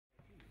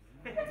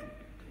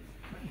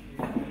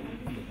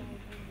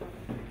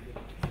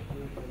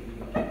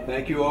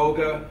Thank you,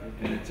 Olga,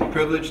 and it's a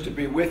privilege to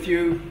be with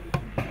you.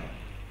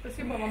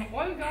 Спасибо вам,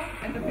 Ольга.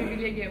 Это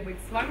привилегия быть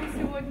с вами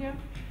сегодня.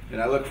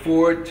 And I look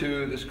forward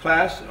to this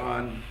class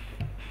on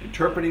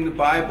interpreting the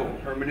Bible,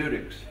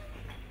 hermeneutics.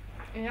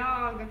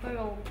 Я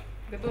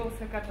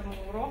готовился к этому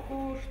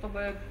уроку,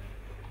 чтобы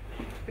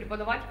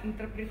преподавать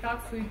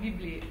интерпретацию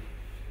Библии.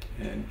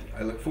 And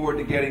I look forward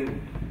to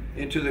getting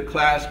into the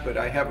class, but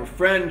I have a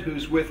friend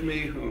who's with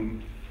me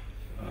whom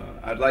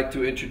I'd like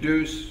to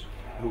introduce,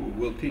 who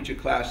will teach a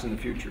class in the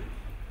future.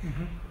 У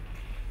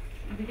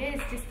меня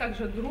есть здесь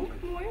также друг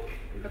мой,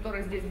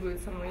 который здесь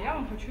будет со мной. Я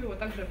вам хочу его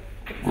также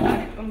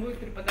представить. Он будет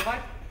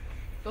преподавать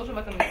тоже в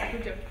этом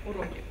институте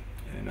уроки.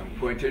 And I'm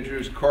going to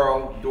introduce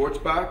Carl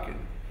Dortzbach.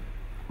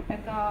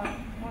 Это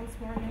once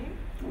more name.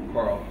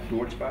 Carl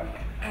Dortzbach.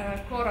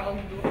 Carl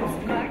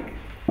Dortzbach.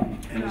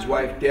 And his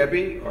wife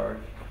Debbie are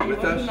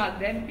with Его us. жена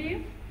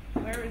Debbie.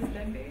 Where is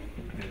Debbie?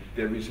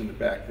 Debbie's in the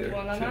back there.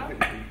 Вон она.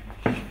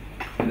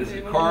 And this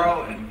is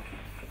Carl, and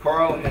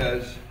Carl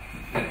has,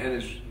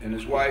 and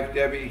his wife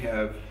Debbie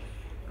have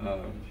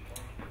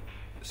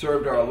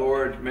served our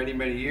Lord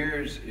many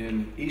years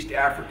in East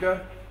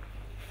Africa.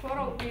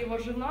 Карл и его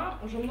жена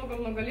уже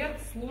много лет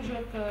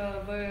служат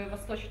в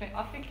Восточной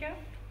Африке.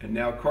 And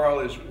now Carl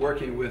is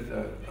working with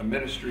a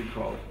ministry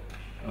called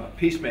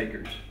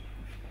Peacemakers.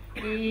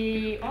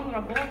 И он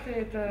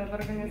работает в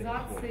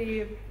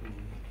организации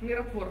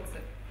миротворцы,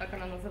 так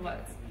она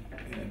называется.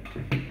 And,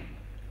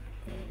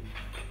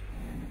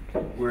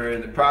 we're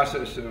in the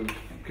process of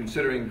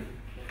considering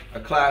a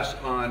class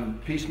on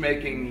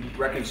peacemaking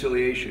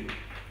reconciliation.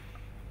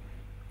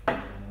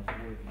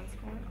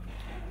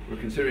 We're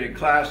considering a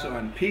class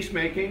on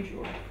peacemaking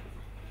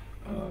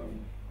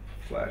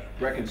slash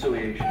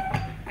reconciliation.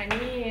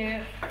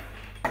 Они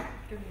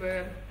как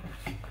бы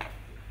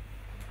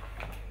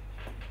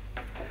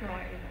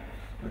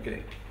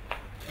Okay,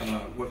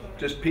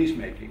 just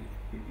peacemaking.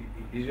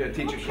 He's going to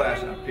teach a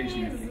class on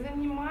peacemaking. Они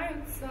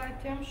занимаются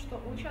тем,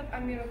 что учат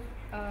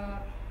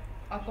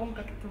о том,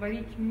 как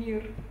творить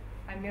мир,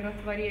 о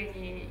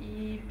миротворении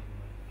и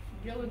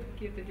делают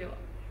какие-то дела.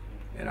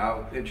 And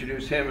I'll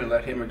introduce him and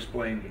let him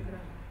explain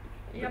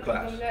the Я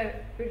class.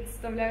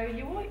 представляю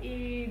его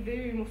и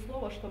даю ему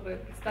слово, чтобы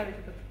представить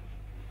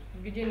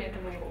введение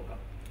этого урока.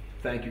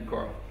 Thank you,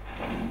 Carl.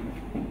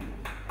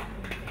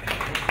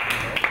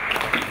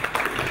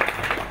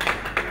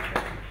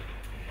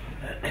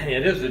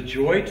 It is a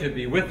joy to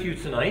be with you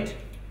tonight.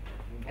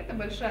 Это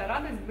большая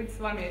радость быть с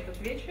вами этот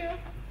вечер.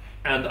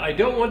 And I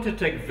don't want to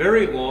take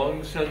very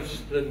long,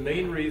 since the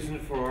main reason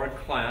for our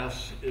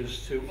class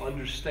is to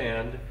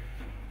understand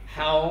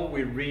how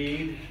we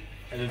read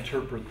and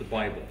interpret the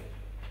Bible.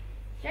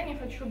 Я не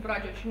хочу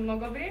брать очень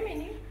много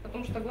времени,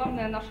 потому что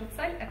главная наша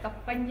цель – это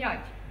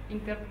понять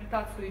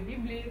интерпретацию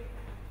Библии.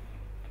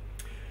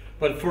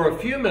 But for a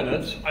few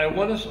minutes, I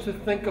want us to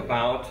think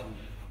about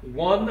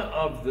one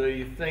of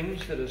the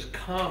things that is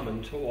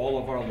common to all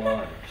of our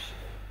lives.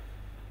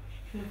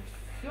 Но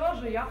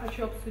все же я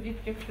хочу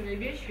обсудить некоторые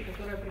вещи,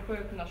 которые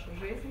приходят в нашу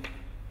жизнь.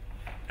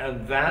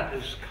 And that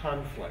is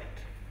conflict.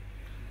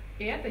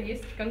 И это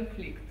есть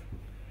конфликт.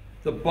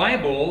 The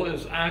Bible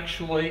is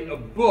actually a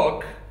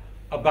book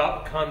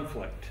about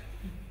conflict.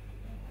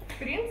 В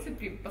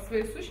принципе, по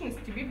своей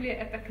сущности, Библия –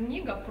 это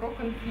книга про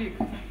конфликт.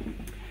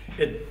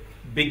 It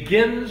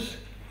begins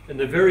in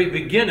the very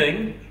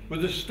beginning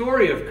with a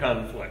story of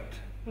conflict.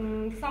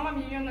 В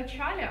самом ее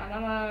начале,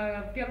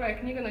 первая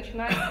книга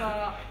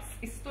начинается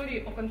с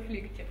истории о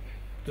конфликте.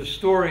 The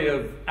story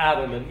of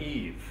Adam and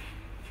Eve.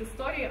 С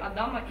истории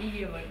Адама и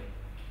Евы.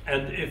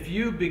 And if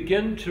you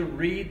begin to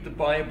read the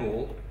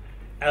Bible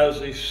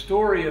as a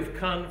story of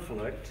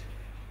conflict,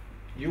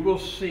 you will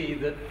see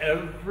that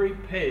every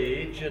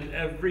page and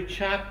every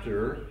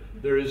chapter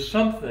there is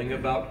something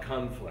about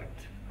conflict.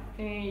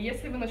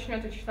 Если вы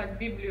начнете читать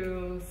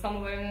Библию с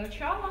самого ее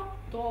начала,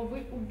 то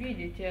вы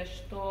увидите,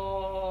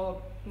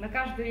 что на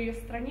каждой ее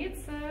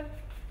странице,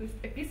 то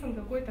есть, описан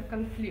какой-то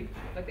конфликт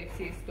в этой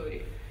всей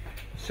истории.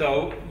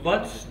 So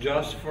let's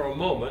just for a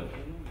moment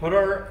put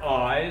our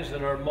eyes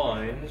and our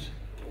minds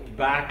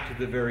back to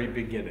the very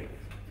beginning.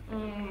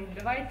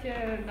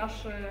 Давайте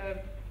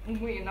наши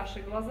умы и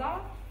наши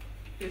глаза,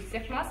 то есть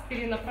всех нас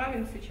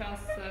перенаправим сейчас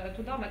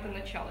туда, в это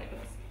начало. И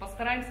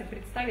постараемся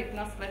представить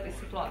нас в этой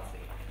ситуации,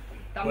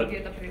 там, где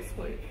это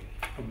происходит.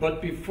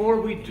 But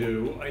before we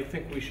do, I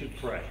think we should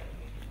pray.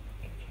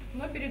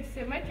 Но перед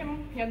всем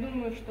этим, я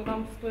думаю, что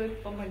нам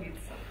стоит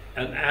помолиться.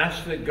 And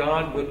ask that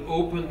God would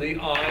open the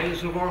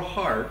eyes of our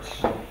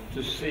hearts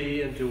to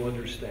see and to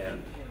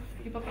understand.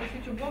 И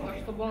попросить у Бога,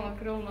 чтобы Он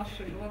открыл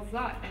наши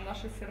глаза и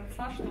наши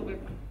сердца, чтобы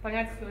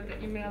понять все это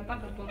именно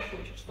так, как Он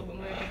хочет, чтобы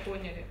мы это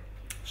поняли.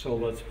 So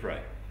let's pray.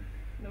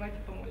 Давайте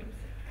помолимся.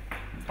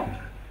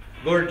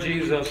 Lord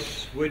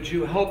Jesus, would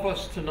you help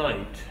us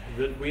tonight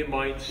that we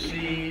might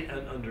see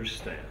and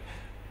understand?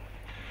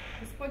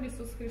 Господь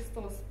Иисус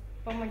Христос,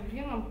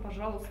 помоги нам,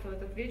 пожалуйста, в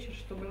этот вечер,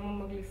 чтобы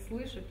мы могли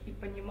слышать и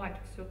понимать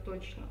все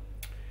точно.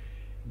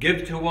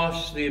 Give to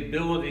us the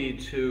ability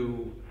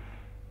to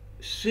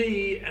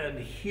see and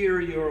hear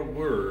your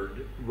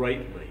word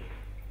rightly.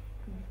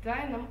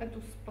 дай нам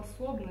эту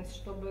способность,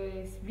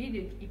 чтобы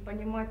видеть и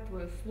понимать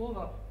Твое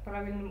Слово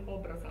правильным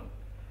образом.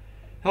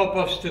 Help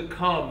us to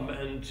come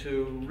and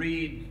to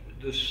read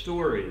the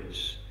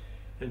stories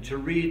and to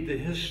read the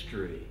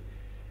history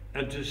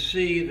and to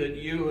see that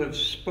you have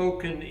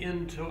spoken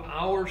into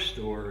our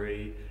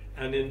story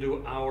and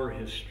into our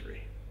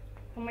history.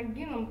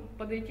 Помоги нам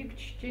подойти к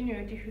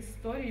чтению этих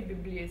историй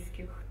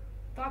библейских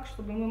так,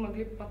 чтобы мы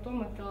могли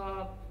потом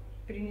это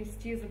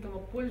принести из этого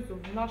пользу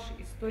в нашей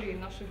истории,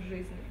 наших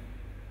жизней.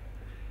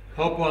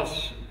 Help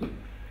us,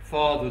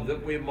 Father,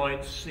 that we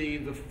might see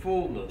the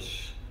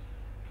fullness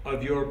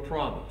of your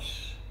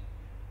promise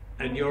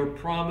and your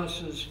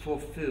promises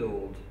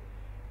fulfilled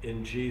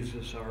in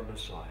Jesus our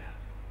Messiah.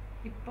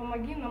 И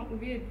помоги нам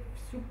увидеть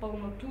всю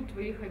полноту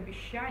Твоих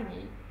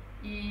обещаний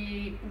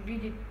и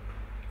увидеть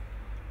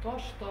то,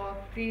 что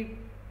Ты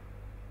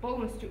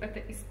полностью это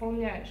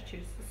исполняешь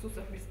через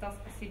Иисуса Христа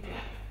Спасителя.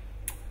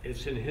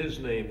 It's in His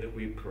name that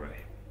we pray.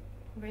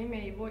 Во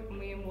имя Его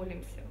мы и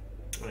молимся.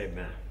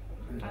 Amen.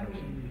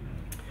 Аминь.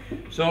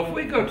 So if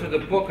we go to the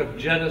book of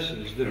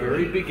Genesis, the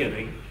very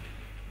beginning,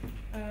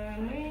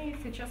 Мы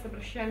сейчас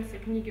обращаемся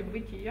к книге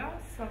Бытия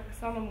к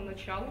самому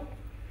началу.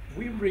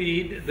 we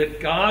read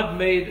that God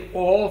made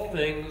all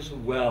things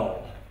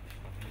well.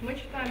 Мы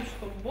читаем,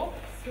 что Бог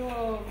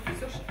все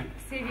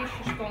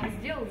вещи, что Он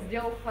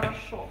сделал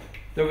хорошо.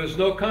 There was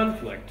no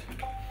conflict.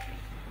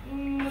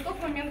 На тот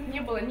момент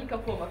не было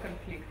никакого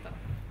конфликта.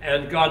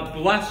 And God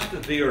blessed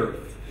the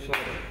earth. So,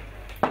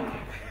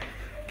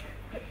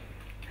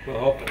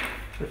 well,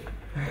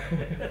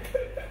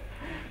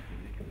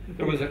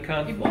 there was a И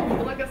conflict. Бог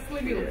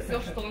благословил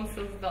все, что Он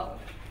создал.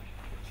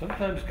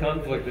 Sometimes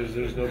conflict is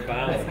there's no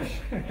balance.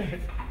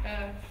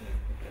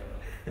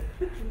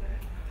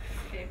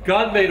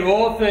 God made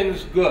all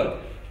things good.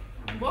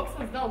 Бог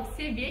создал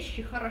все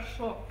вещи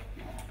хорошо.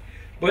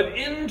 But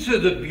into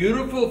the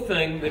beautiful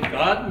thing that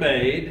God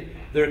made,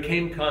 there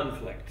came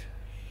conflict.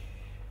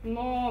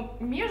 Но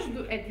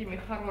между этими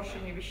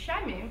хорошими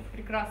вещами,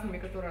 прекрасными,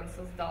 которые Он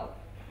создал,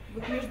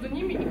 вот между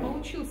ними и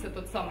получился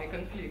тот самый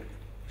конфликт.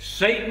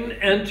 Satan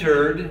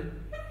entered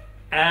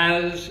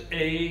as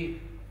a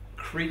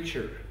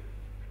creature.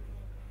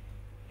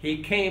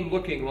 He came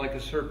looking like a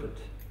serpent.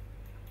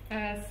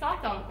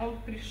 Сатан, он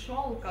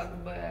пришел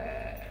как бы...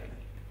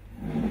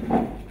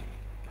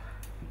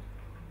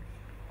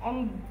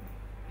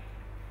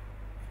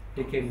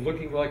 He came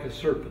looking like a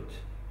serpent,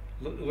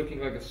 looking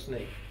like a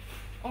snake.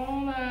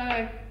 Он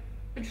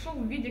пришел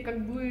в виде как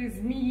бы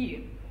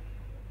змеи.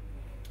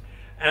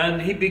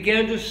 And he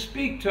began to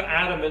speak to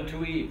Adam and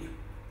to Eve.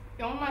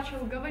 И он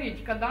начал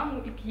говорить к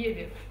Адаму и к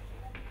Еве.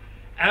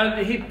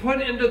 And he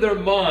put into their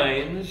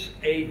minds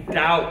a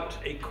doubt,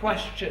 a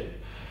question.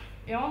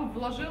 И он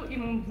вложил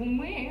им в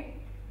умы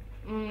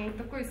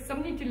такой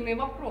сомнительный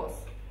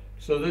вопрос.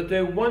 So that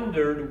they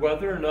wondered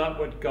whether or not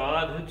what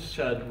God had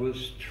said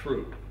was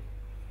true.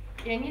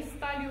 И они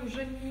стали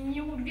уже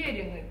не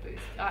уверены, то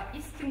есть, а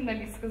истинно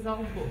ли сказал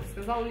Бог,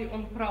 сказал ли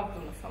Он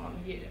правду на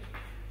самом деле.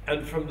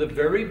 And from the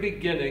very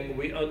beginning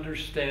we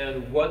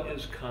understand what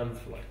is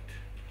conflict.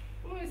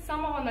 Ну и с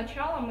самого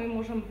начала мы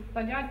можем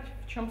понять,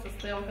 в чем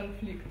состоял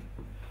конфликт.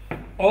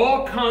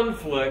 All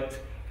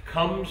conflict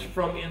comes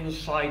from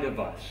inside of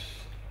us.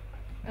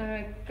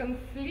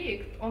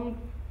 Конфликт, он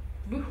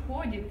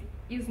выходит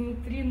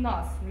изнутри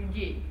нас,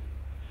 людей.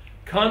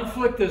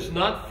 Conflict does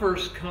not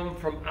first come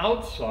from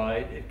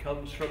outside, it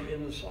comes from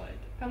inside.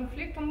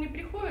 Конфликт, он не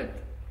приходит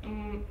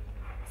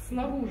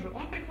снаружи,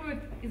 он приходит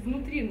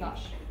изнутри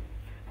нас.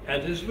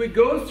 And as we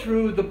go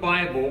through the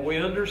Bible, we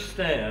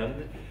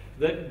understand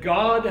that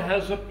God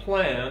has a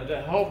plan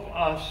to help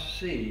us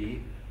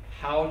see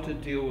how to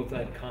deal with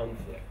that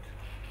conflict.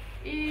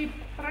 И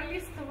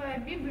пролистывая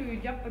Библию,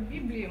 идя по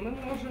Библии, мы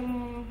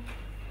можем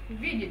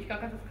видеть,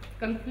 как этот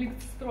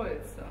конфликт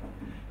строится.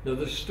 Now,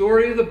 the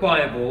story of the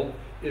Bible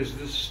is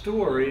the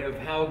story of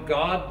how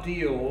God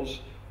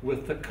deals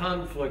with the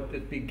conflict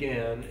that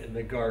began in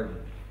the garden.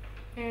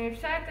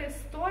 Вся эта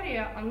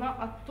история, она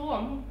о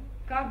том,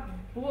 как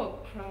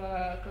Бог,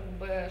 как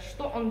бы,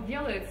 что Он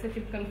делает с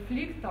этим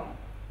конфликтом,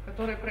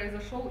 который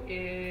произошел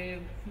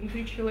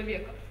внутри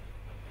человека.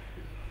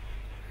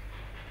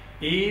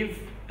 Eve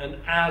and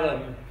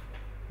Adam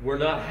were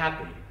not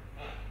happy.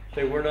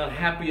 They were not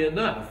happy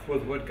enough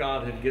with what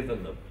God had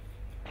given them.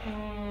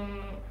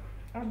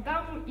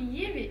 Адаму и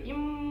Еве,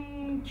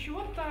 им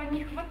чего-то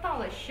не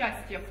хватало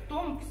счастья в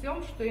том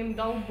всем, что им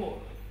дал Бог.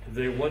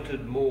 They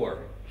wanted more.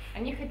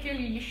 Они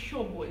хотели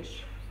еще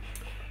больше.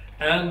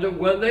 And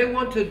when they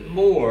wanted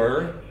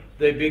more,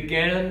 they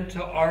began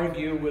to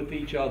argue with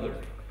each other.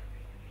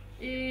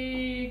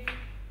 И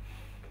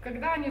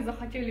когда они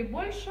захотели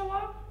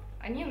большего,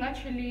 они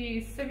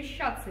начали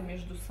совещаться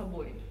между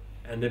собой.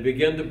 And they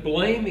began to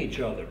blame each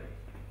other.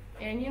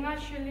 И они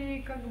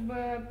начали как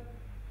бы,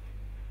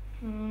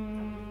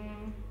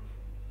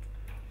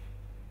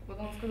 вот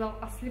он сказал,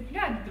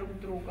 ослеплять друг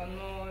друга,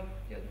 но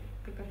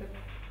как это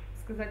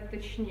сказать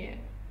точнее.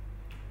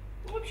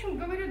 В общем,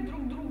 говорят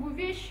друг другу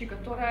вещи,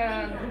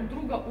 которые друг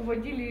друга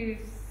уводили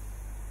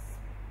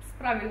с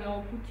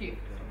правильного пути.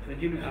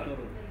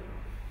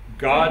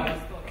 God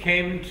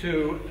came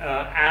to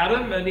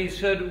Adam and he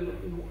said,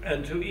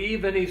 and to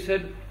Eve, and he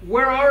said,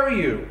 "Where are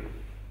you?"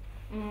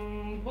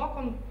 Бог,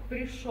 Он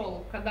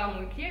пришел к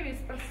Адаму и к Еве и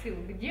спросил,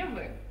 где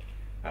вы?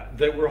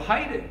 They were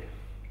hiding.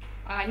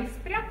 А они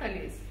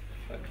спрятались.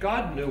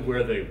 God knew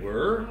where they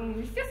were.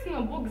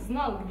 Естественно, Бог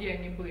знал, где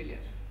они были,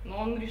 но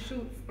Он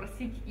решил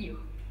спросить их.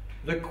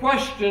 The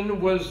question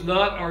was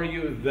not, are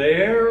you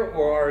there,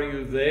 or are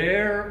you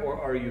there,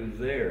 or are you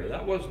there?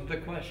 That wasn't the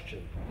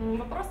question.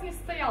 Вопрос не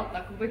стоял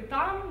так, вы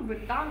там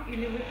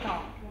или вы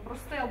там. Вопрос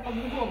стоял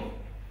по-другому.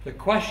 The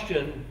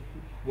question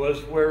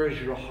was, where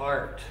is your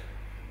heart?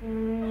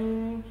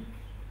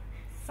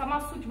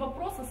 Сама суть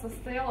вопроса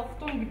состояла в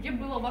том, где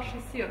было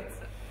ваше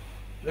сердце.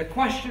 The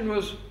question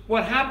was,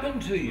 what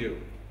happened to you?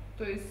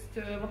 То есть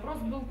вопрос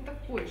был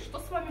такой, что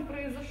с вами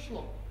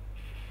произошло?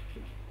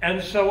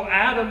 And so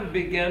Adam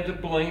began to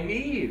blame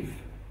Eve.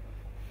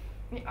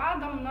 И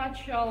Адам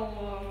начал,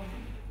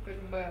 как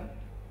бы,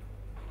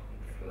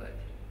 сказать,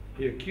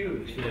 He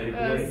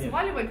accused.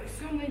 сваливать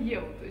все на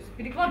Еву, то есть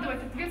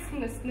перекладывать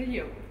ответственность на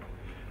Еву.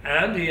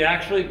 And he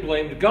actually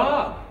blamed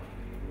God.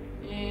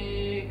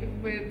 И как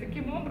бы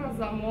таким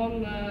образом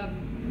он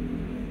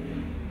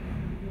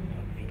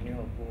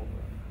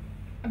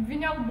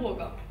обвинял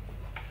Бога.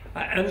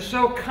 And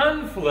so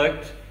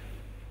conflict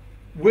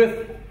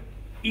with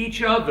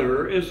each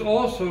other is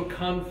also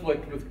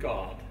conflict with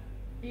God.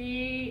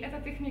 И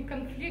этот их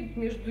конфликт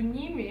между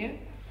ними,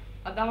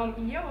 Адамом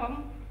и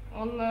Евом,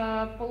 он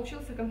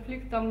получился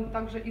конфликтом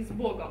также и с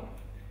Богом.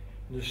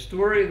 The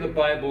story of the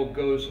Bible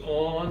goes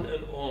on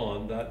and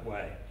on that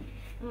way.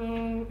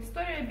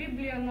 История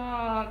Библии,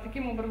 она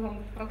таким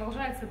образом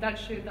продолжается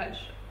дальше и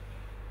дальше.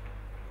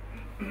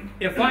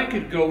 If I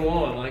could go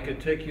on, I could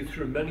take you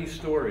through many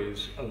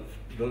stories of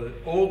the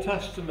Old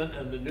Testament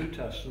and the New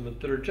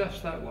Testament that are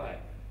just that way.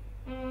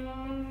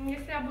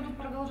 Если я буду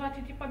продолжать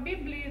идти по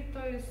Библии,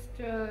 то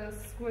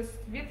есть сквозь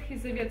Ветхий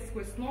Завет,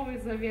 сквозь Новый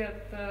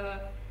Завет,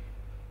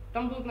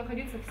 там будут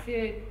находиться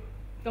все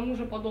тому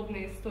же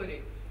подобные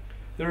истории.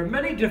 There are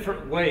many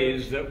different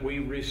ways that we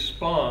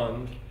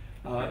respond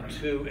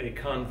to a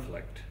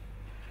conflict.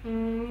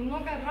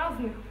 Много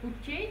разных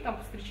путей там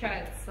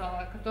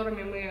встречается,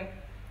 которыми мы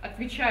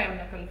отвечаем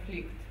на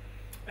конфликт.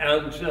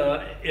 And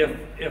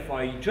if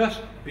I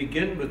just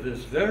begin with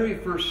this very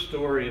first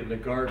story in the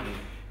garden,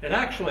 it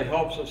actually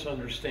helps us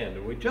understand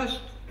it. We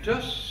just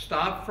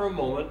stop for a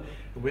moment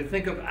and we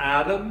think of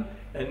Adam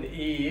and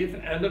Eve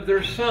and of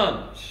their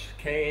sons,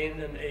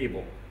 Cain and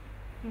Abel.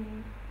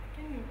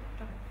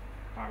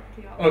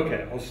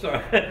 Okay, I'll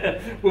start.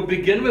 We'll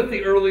begin with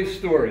the early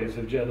stories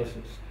of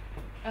Genesis.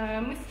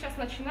 Мы сейчас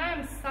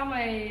начинаем с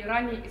самой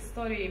ранней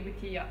истории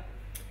бытия.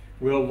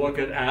 We'll look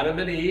at Adam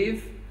and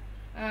Eve.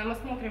 Мы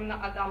смотрим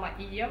на Адама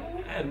и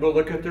Еву. And we'll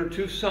look at their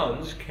two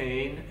sons,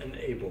 Cain and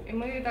Abel. И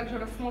мы также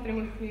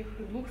рассмотрим их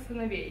двух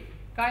сыновей,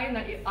 Каина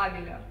и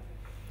Авеля.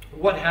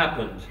 What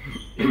happened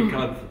in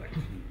conflict?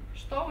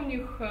 Что у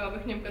них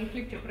в их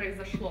конфликте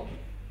произошло?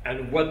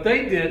 And what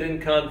they did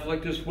in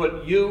conflict is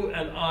what you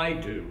and I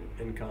do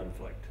in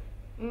conflict.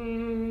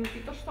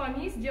 И то, что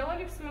они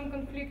сделали в своем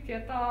конфликте,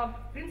 это,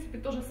 в принципе,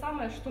 то же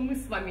самое, что мы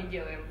с вами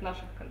делаем в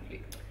наших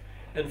конфликтах.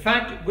 In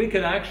fact, we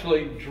could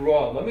actually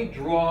draw. Let me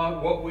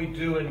draw what we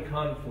do in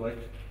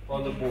conflict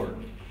on the board.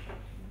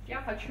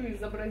 Я хочу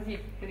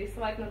изобразить,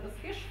 нарисовать на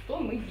доске, что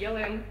мы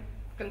делаем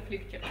в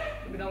конфликте,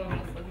 когда он у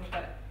нас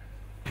возникает.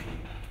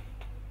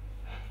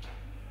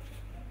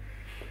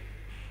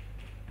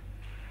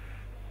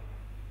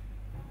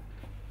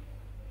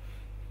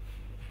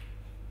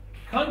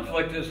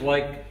 Conflict is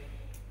like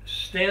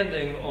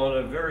standing on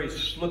a very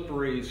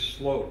slippery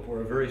slope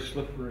or a very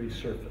slippery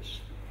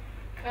surface.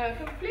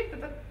 Конфликт —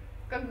 это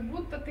как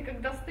будто ты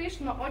когда стоишь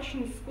на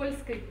очень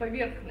скользкой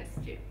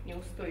поверхности,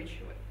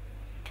 неустойчивой.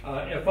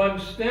 If I'm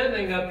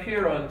standing up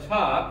here on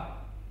top,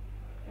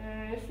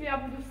 если я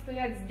буду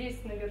стоять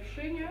здесь на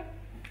вершине,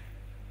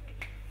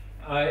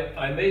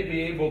 I may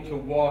be able to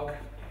walk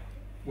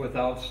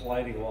without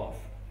sliding off.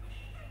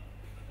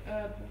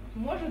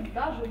 Может,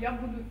 даже я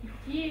буду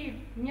идти,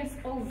 не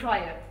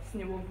сползая с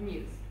него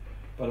вниз.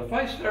 But if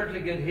I start to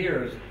get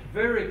here,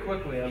 very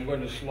quickly I'm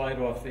going to slide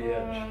off the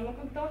edge. Но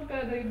как только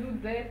я дойду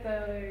до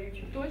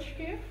этой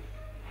точки,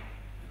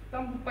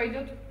 там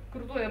пойдет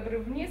крутой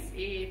обрыв вниз,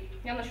 и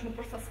я начну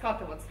просто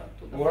скатываться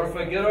оттуда. Or if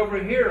I get over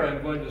here,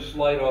 I'm going to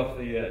slide off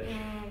the edge.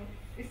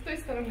 И с той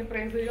стороны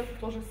произойдет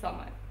то же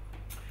самое.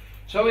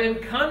 So in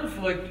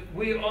conflict,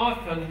 we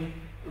often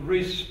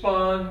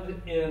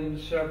respond in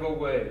several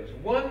ways.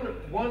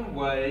 One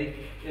way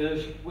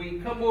is we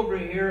come over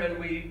here and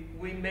we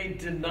may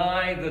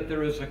deny that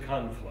there is a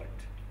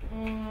conflict.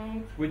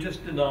 We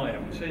just deny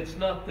it. We say it's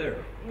not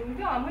there.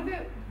 Да, мы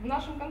в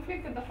нашем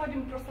конфликте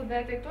доходим просто до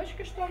этой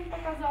точки, что он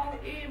показал,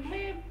 и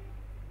мы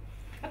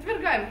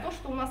отвергаем то,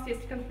 что у нас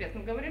есть конфликт.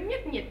 Мы говорим,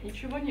 нет,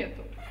 ничего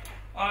нету.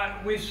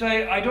 We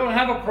say, I don't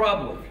have a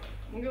problem.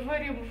 Мы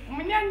говорим, у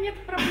меня нет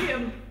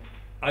проблем.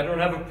 I don't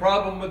have a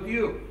problem with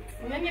you.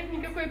 У меня нет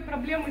никакой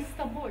проблемы с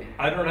тобой.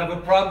 I don't have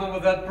a problem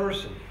with that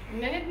person. У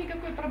меня нет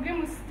никакой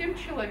проблемы с тем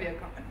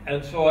человеком.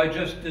 And so I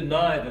just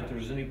deny that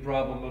there's any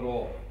problem at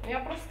all. Я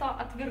просто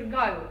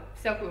отвергаю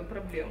всякую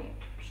проблему,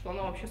 что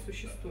она вообще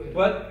существует.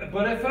 But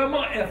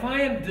if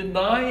I am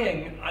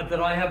denying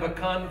that I have a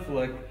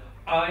conflict,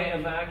 I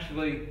am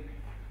actually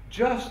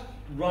just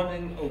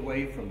running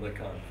away from the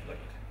conflict.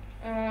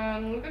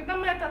 Но когда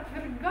мы это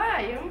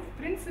отвергаем, в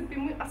принципе,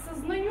 мы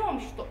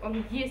осознаем, что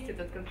он есть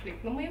этот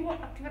конфликт, но мы его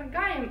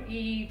отвергаем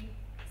и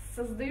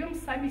создаем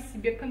сами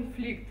себе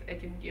конфликт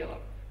этим делом.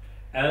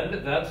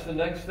 And that's the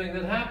next thing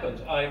that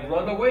happens. I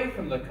run away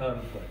from the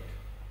conflict.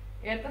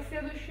 И это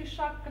следующий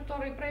шаг,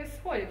 который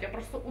происходит. Я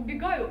просто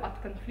убегаю от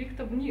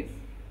конфликта вниз.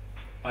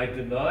 I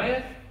deny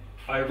it,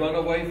 I run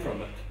away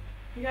from it.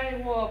 Я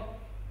его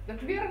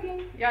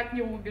отвергнул, я от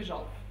него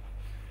убежал.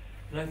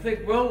 And I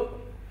think, well,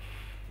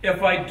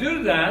 if I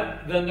do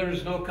that, then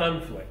there's no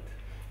conflict.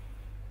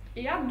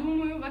 И я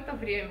думаю в это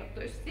время,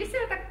 то есть, если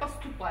я так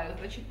поступаю,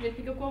 значит нет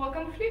никакого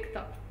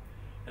конфликта.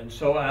 And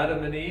so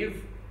Adam and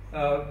Eve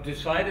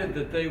decided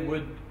that they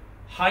would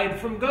hide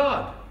from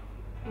God.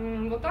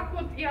 Вот так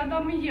вот и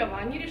Адам и Ева,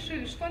 они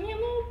решили, что они,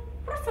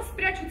 просто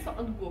спрячутся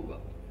от Бога.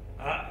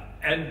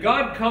 And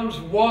God comes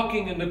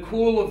walking in the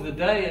cool of the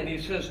day and he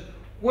says,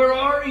 "Where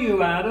are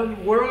you,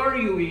 Adam? Where are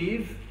you,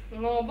 Eve?"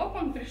 Но Бог,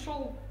 он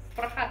пришел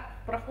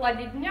в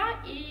прохладе дня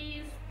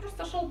и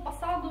просто шел по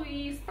саду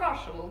и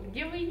спрашивал,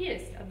 где вы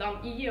есть,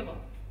 Адам и Ева.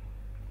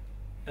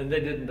 And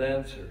they didn't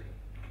answer.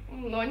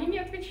 Но они не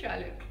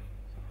отвечали.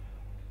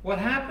 What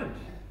happened?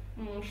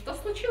 Что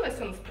случилось,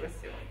 он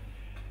спросил.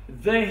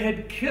 They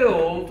had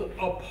killed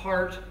a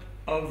part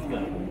of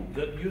them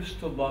that used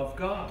to love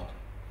God.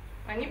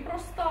 Они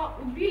просто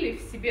убили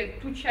в себе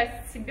ту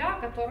часть себя,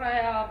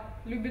 которая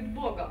любит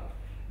Бога.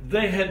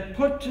 They had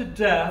put to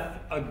death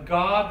a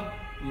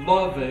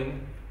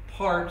God-loving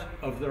part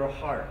of their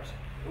heart.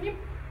 Они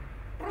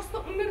просто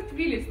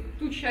умертвили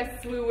ту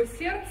часть своего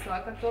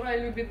сердца, которая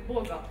любит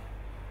Бога.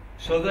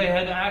 So they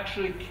had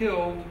actually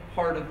killed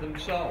part of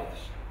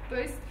themselves. То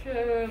есть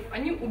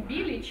они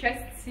убили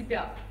часть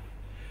себя.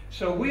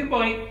 So we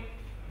might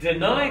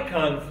deny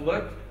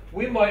conflict,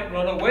 we might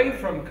run away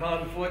from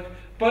conflict,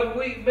 but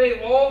we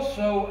may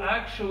also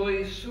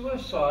actually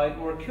suicide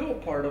or kill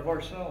part of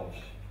ourselves.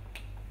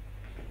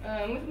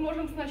 Мы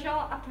можем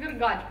сначала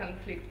отвергать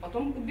конфликт,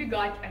 потом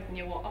убегать от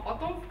него, а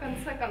потом в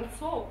конце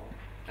концов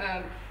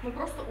мы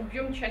просто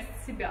убьем часть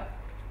себя.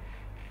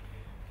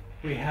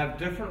 We have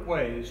different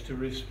ways to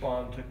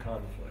respond to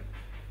conflict.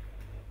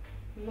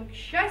 Но, к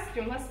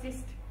счастью, у нас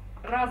есть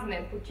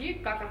разные пути,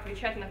 как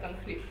отвечать на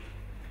конфликт.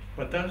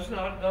 But that's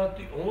not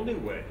the only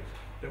ways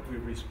that we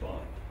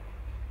respond.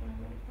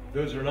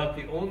 Those are not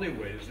the only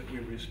ways that we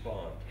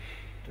respond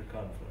to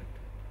conflict.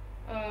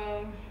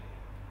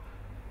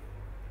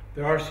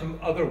 There are some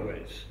other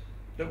ways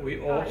that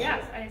we also...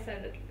 Yes, I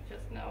said it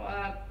just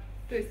now.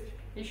 То есть,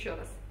 еще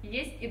раз,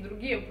 есть и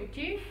другие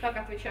пути, как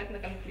отвечать на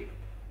конфликт.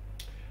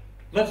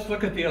 Let's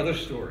look at the other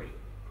story.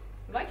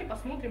 Давайте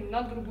посмотрим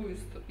на другую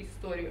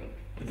историю.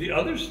 The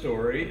other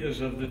story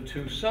is of the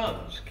two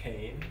sons,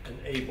 Cain and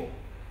Abel.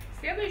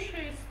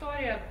 Следующая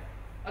история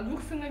о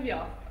двух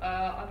сыновьях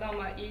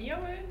Адама и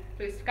Евы,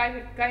 то есть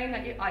Каина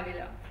и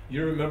Авеля.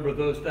 You remember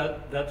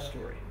that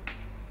story?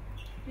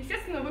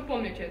 Естественно, вы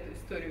помните эту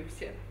историю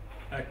все.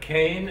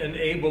 Cain and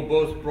Abel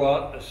both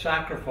brought a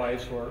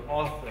sacrifice or an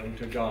offering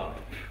to God.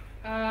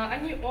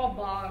 Они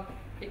оба,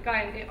 и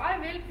Каин и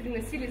Авель,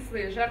 приносили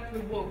свои жертвы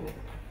Богу.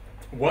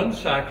 One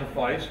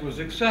sacrifice was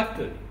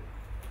accepted.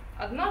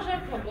 Одна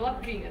жертва была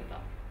принята.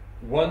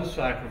 One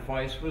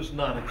sacrifice was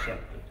not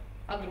accepted.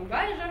 А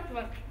другая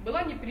жертва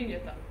была не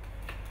принята.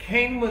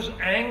 Cain was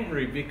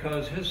angry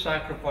because his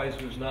sacrifice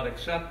was not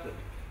accepted.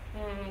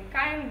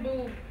 Каин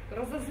был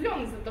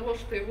разозлен из-за того,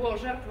 что его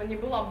жертва не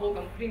была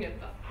Богом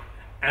принята.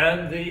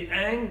 And the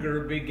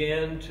anger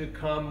began to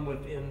come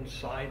within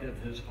inside of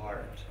his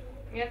heart.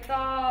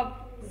 Эта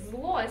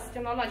злость,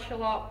 она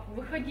начала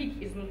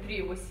выходить изнутри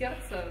его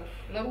сердца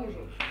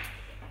наружу.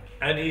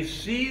 And he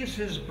sees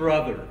his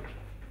brother.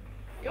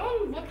 И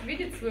он вот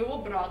видит своего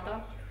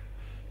брата.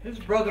 His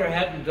brother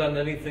hadn't done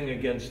anything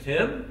against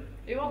him.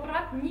 Его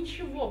брат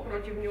ничего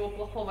против него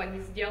плохого не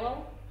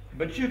сделал.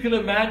 But you can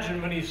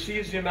imagine when he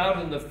sees him out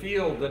in the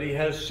field that he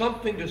has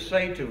something to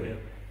say to him.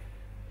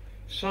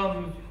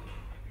 Some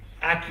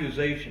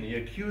accusation. He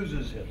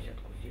accuses him.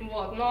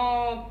 Вот,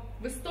 но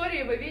в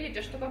истории вы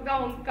видите, что когда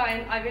он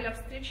Каин Авеля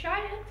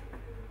встречает,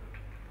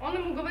 он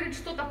ему говорит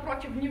что-то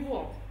против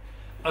него.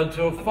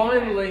 Until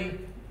finally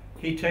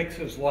he takes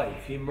his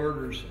life. He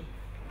murders him.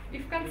 И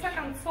в конце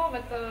концов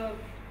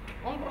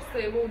он просто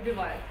его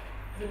убивает,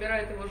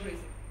 забирает его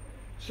жизнь.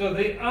 So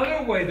the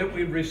other way that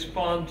we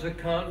respond to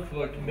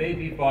conflict may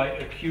be by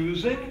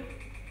accusing.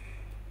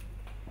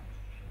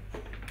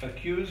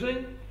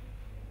 Accusing.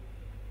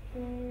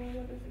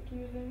 What is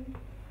accusing?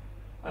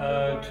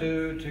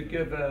 To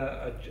give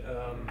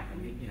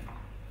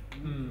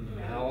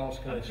how else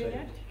can I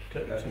say?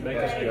 To make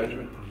a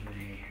judgment.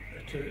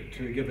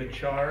 To give a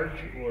charge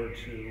or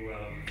to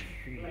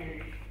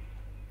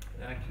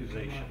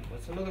Accusation.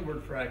 What's another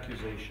word for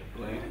accusation?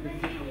 Blame.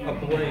 A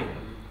blame.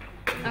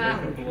 А,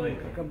 Make a blame.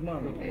 Как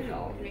обманывать.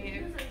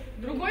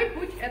 Другой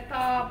путь –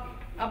 это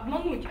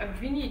обмануть,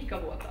 обвинить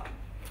кого-то.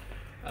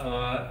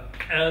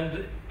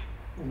 And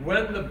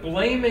when the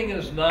blaming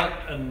is not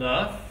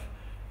enough,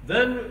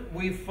 then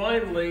we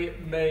finally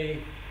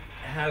may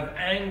have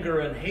anger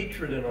and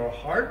hatred in our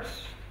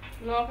hearts.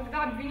 Но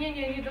когда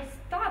обвинения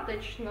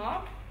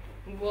недостаточно,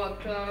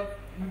 вот,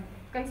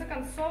 в конце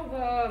концов,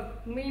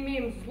 мы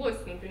имеем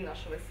злость внутри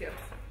нашего сердца.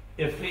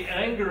 If the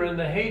anger and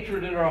the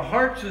hatred in our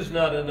hearts is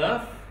not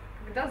enough,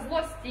 Когда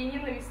злости и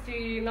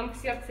ненависти нам в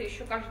сердце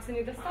еще кажется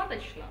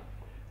недостаточно,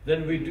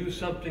 then we do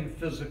something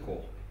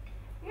physical.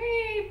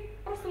 мы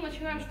просто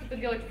начинаем что-то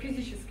делать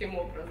физическим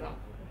образом.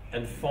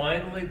 And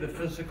finally, the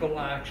physical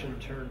action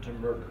turned to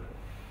murder.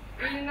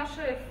 И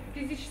наше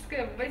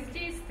физическое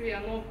воздействие,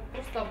 оно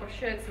просто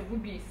обращается в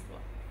убийство.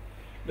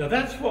 Now,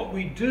 that's what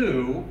we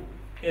do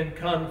in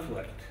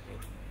conflict.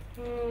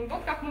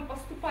 Вот как мы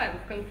поступаем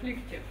в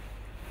конфликте.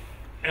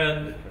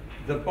 And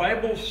the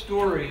Bible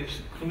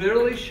stories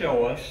clearly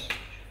show us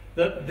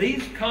that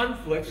these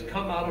conflicts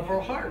come out of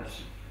our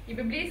hearts. И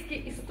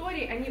библейские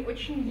истории, они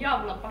очень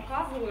явно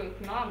показывают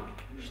нам,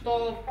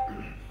 что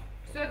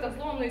все это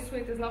зло, оно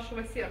исходит из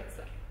нашего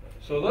сердца.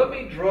 So let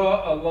me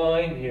draw a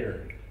line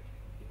here.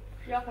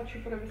 Я хочу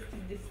провести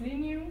здесь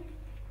линию.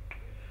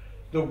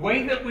 The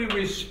way that we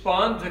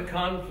respond to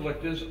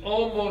conflict is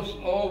almost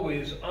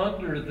always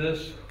under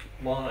this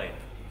line.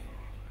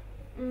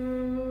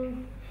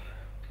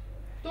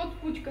 Тот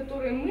путь,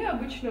 который мы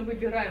обычно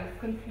выбираем в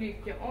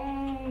конфликте,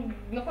 он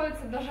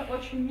находится даже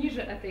очень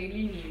ниже этой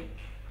линии.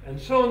 And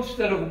so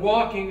instead of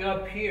walking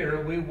up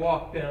here, we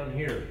walk down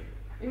here.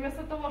 И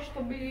вместо того,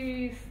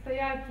 чтобы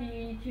стоять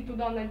и идти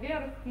туда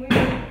наверх, мы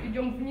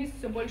идем вниз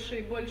все больше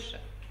и больше.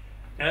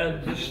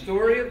 And the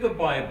story of the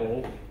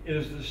Bible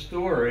is the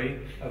story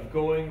of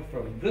going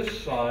from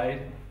this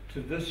side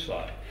to this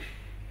side.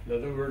 In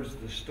other words,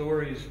 the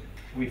stories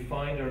we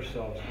find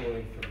ourselves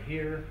going from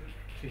here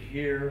to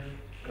here,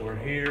 or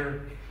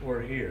here,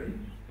 or here.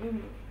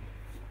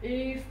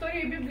 И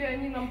истории Библии,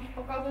 они нам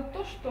показывают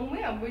то, что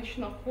мы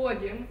обычно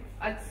ходим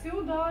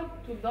отсюда,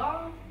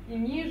 туда и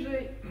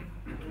ниже,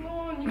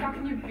 но никак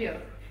не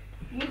вверх.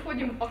 Мы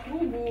ходим по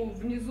кругу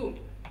внизу.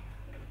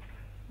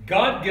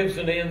 God gives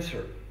an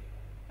answer.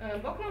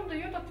 Бог нам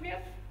дает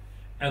ответ.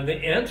 And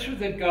the answer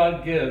that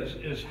God gives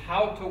is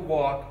how to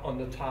walk on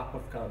the top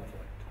of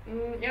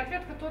conflict. И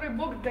ответ, который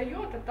Бог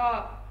дает,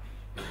 это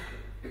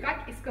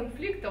как из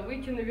конфликта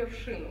выйти на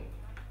вершину.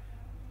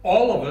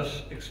 All of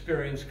us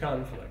experience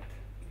conflict.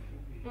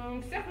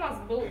 У всех нас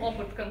был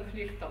опыт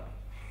конфликтов.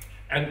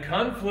 And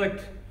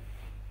conflict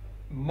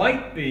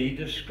might be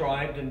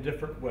described in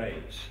different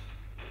ways.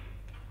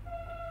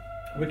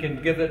 We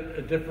can give it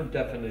a different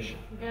definition.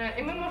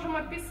 И мы можем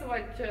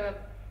описывать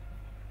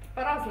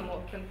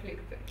по-разному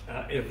конфликты.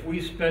 If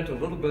we spent a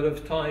little bit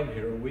of time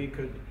here, we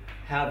could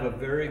have a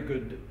very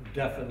good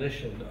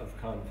definition of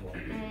conflict.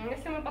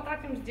 Если мы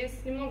потратим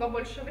здесь немного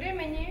больше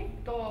времени,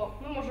 то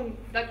мы можем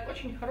дать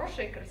очень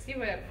хорошее,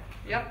 красивое,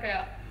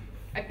 яркое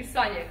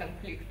описание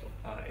конфликту.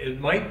 It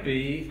might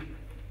be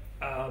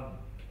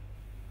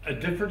a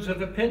difference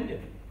of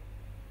opinion.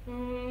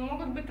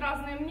 Могут быть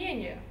разные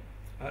мнения.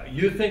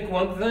 You think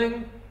one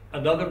thing,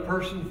 another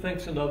person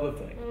thinks another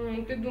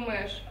thing. Ты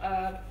думаешь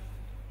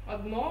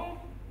одно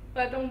по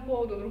этому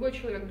поводу, другой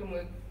человек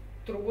думает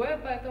другое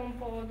по этому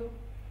поводу.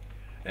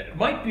 It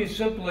might be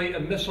simply a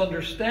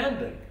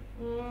misunderstanding.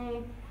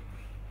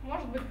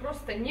 Может быть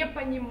просто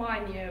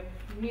непонимание,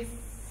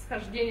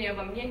 нисхождение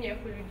во мнениях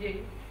у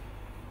людей.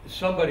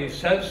 Somebody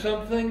says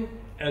something,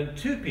 and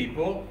two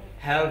people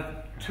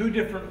have two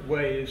different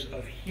ways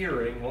of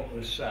hearing what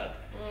was said.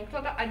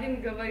 Кто-то один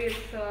говорит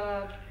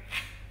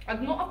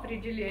одно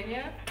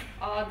определение,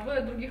 а двое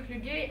других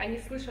людей, они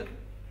слышат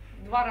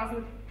два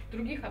разных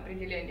других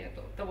определения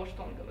того,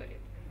 что он говорит.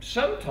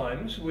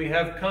 Sometimes we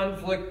have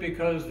conflict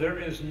because there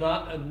is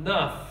not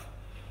enough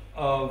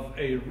of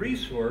a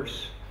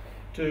resource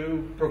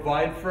to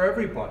provide for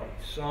everybody.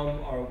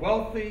 Some are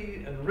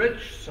wealthy and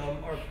rich,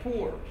 some are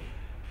poor.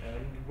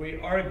 And we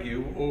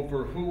argue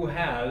over who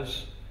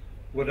has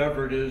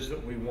whatever it is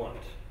that we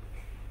want.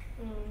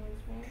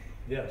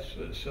 Yes,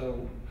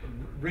 so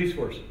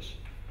resources.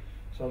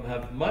 Some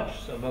have much,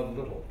 some have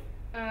little.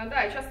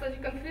 Да, и часто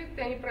эти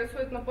конфликты, они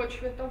происходят на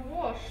почве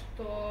того,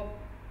 что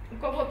у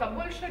кого-то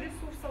больше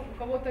ресурсов, у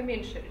кого-то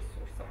меньше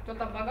ресурсов.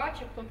 Кто-то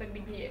богаче, кто-то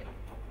беднее.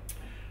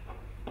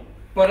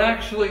 But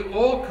actually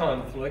all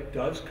conflict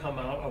does come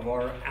out of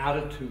our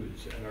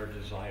attitudes and our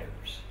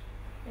desires.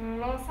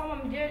 Но на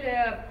самом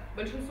деле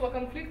большинство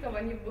конфликтов,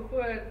 они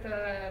выходят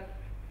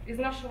из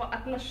нашего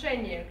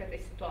отношения к этой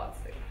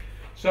ситуации.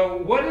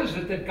 So what is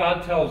it that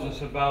God tells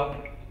us about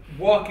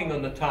walking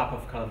on the top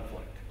of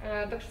conflict?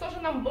 Так что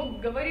же нам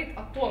Бог говорит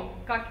о том,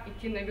 как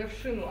идти на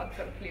вершину от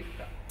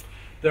конфликта?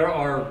 There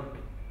are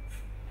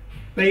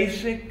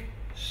basic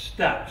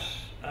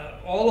steps.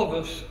 All of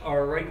us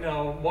are right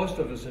now, most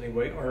of us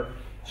anyway, are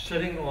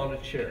sitting on a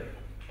chair.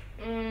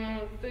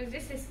 То есть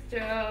здесь есть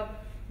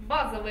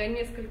базовые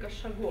несколько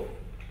шагов.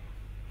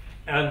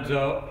 And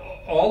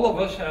all of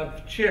us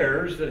have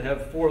chairs that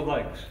have 4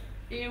 legs.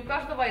 И у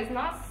каждого из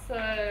нас,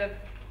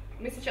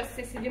 мы сейчас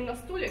все сидим на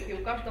стульях, и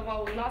у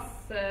каждого у нас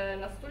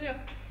на стульях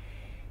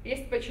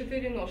есть по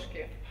 4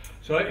 ножки.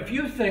 So if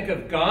you think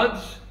of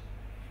God's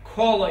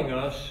calling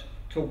us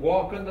to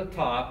walk on the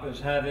top as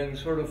having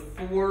sort of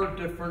 4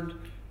 different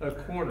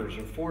corners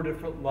or 4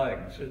 different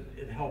legs,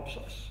 it helps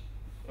us.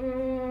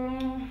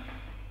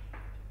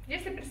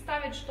 Если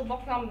представить, что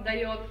Бог нам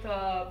дает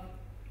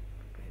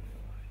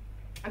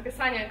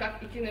описание,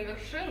 как идти на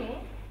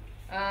вершину,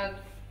 как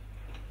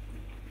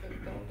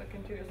он так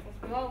интересно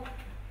сказал,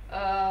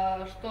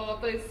 что,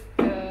 то есть,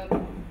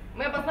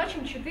 мы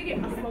обозначим 4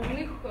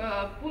 основных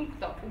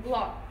пункта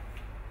угла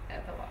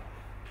этого.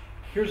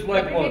 Here's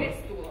leg 1.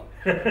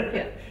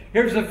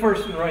 Here's the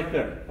first one right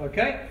there.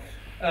 Okay.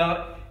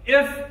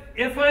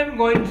 If I'm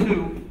going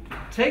to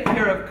take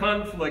care of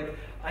conflict,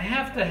 I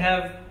have to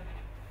have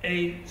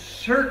a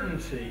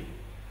certainty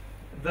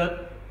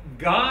that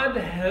God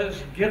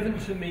has given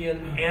to me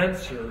an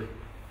answer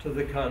to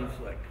the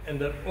conflict, and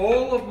that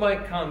all of my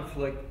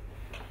conflict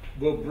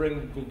will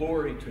bring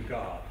glory to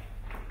God.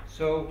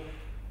 So,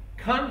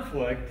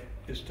 conflict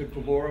is to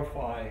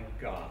glorify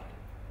God.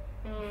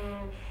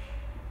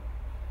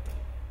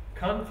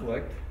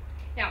 Conflict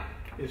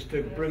is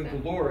to bring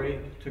glory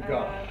to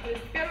God. То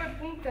есть первый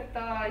пункт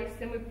это,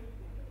 если мы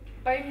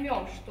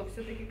поймем, что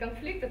все-таки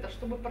конфликт это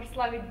чтобы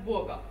прославить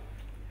Бога.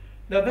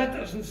 Now that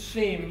doesn't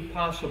seem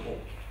possible.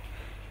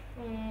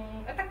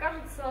 Это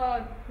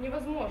кажется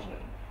невозможным.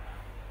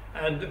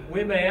 And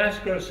we may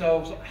ask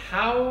ourselves,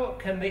 how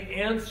can the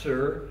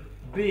answer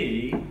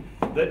be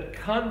that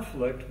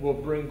conflict will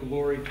bring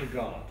glory to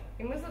God?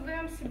 И мы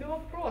задаем себе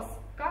вопрос,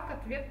 как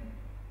ответ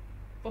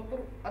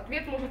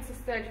может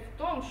состоять в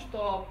том,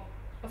 что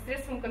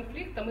посредством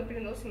конфликта мы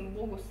приносим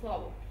Богу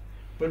славу.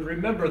 But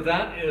remember,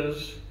 that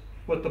is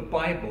what the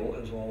Bible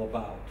is all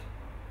about.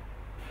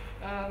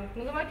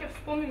 Но давайте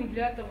вспомним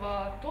для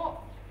этого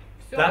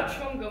все, о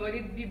чем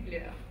говорит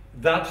Библия.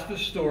 That's the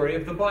story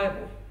of the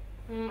Bible.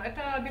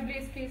 Это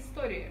библейские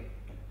истории.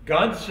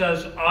 God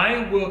says,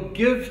 I will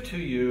give to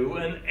you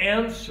an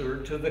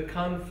answer to the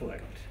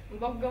conflict.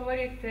 Бог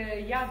говорит,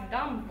 я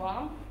дам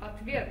вам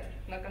ответ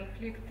на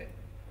конфликты.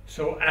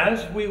 So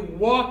as we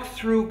walk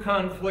through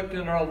conflict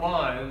in our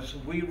lives,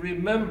 we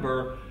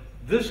remember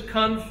this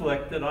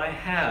conflict that I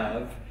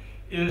have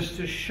is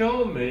to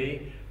show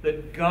me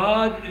that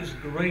God is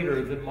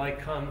greater than my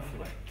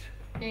conflict.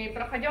 И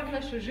проходя в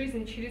нашей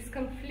жизни через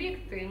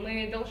конфликты,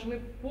 мы должны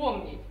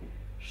помнить,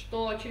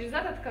 что через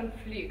этот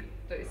конфликт,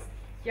 то есть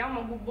я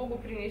могу Богу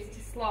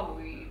принести славу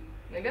и,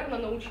 наверное,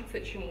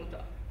 научиться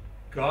чему-то.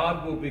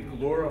 God will be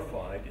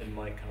glorified in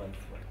my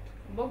conflict.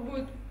 Бог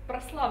будет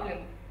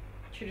прославлен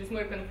через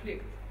мой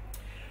конфликт.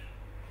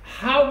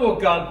 How will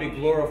God be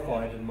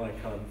glorified in my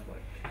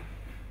conflict?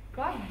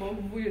 Как Бог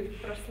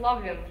будет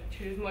прославлен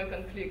через мой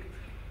конфликт?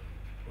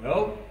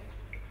 Well,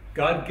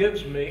 God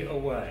gives me a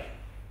way.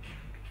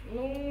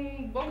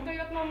 Ну, Бог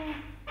дает нам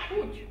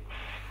путь.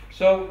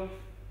 So,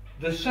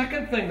 the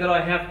second thing that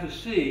I have to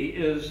see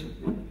is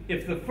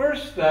if the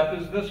first step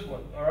is this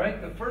one, all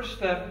right? The first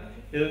step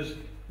is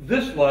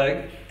this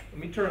leg. Let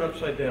me turn it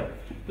upside down.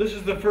 This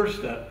is the first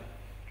step.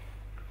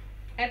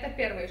 Это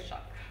первый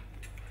шаг.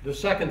 The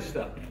second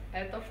step.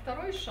 Это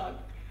второй шаг.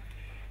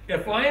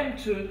 If I am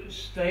to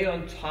stay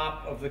on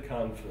top of the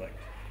conflict,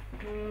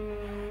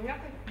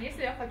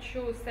 если я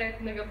хочу стоять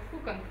наверху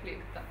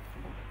конфликта,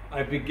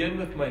 I begin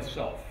with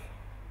myself.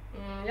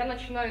 Я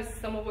начинаю с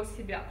самого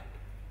себя.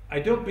 I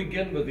don't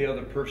begin with the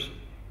other person.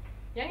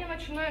 Я не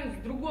начинаю с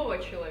другого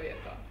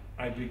человека.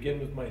 I begin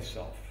with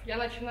myself. Я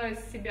начинаю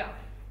с себя.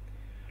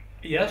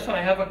 Yes,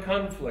 I have a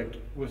conflict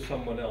with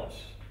someone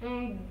else.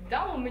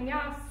 Да, у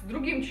меня с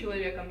другим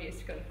человеком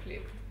есть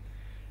конфликт.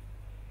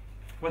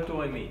 What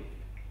do I mean?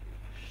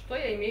 Что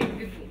я имею в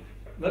виду?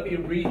 Let me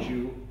read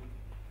you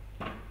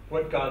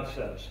what God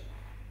says.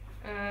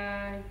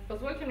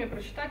 Позвольте мне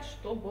прочитать,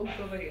 что Бог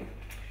говорит.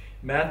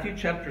 Matthew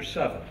chapter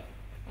 7.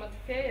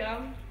 Матфея,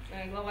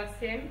 глава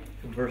 7,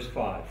 Verse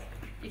 5.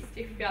 и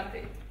стих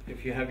 5.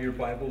 If you have your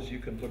Bibles, you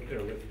can look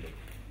there with me.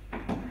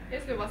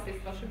 Если у вас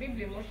есть ваша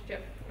Библия, можете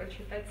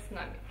прочитать с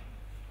нами.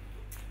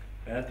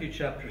 Matthew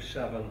chapter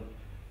 7,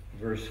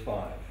 verse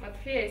 5.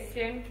 Матфея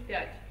 7,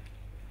 5.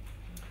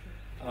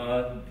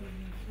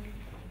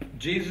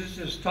 Jesus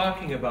is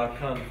talking about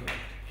conflict.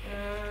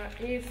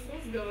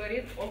 Иисус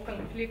говорит о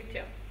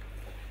конфликте.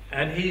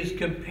 And he's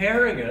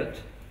comparing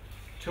it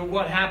to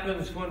what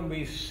happens when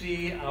we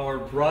see our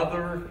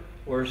brother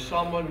or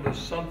someone with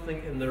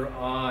something in their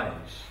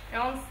eyes. И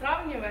он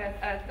сравнивает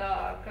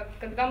это, как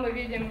когда мы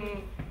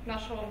видим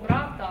нашего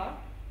брата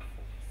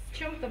с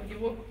чем-то в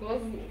его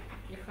глазу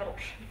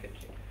нехорошим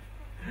таким.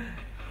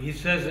 He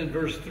says in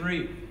verse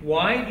 3,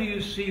 why do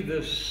you see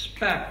this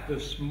speck, the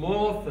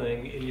small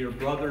thing in your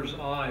brother's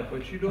eye,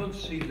 but you don't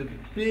see the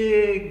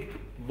big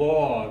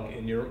log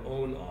in your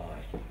own eye?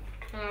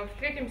 В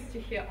 3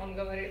 стихе он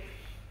говорит,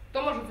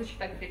 кто может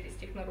зачитать 3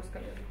 стих на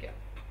русском языке?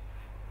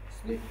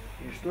 вслух.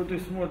 И что ты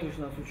смотришь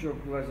на сучок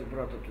в глазе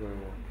брата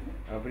твоего,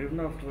 а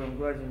бревна в твоем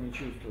глазе не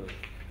чувствуешь?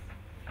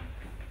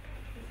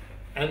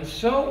 And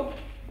so,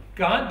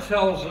 God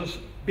tells us,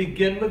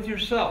 begin with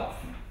yourself.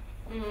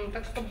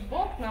 Так что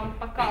Бог нам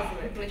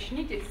показывает,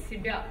 начните с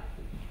себя.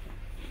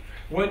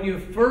 When you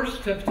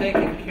first have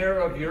taken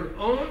care of your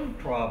own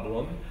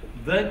problem,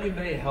 then you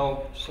may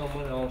help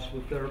someone else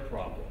with their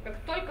problem. Как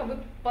только вы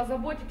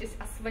позаботитесь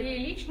о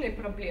своей личной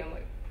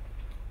проблеме,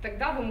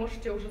 тогда вы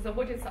можете уже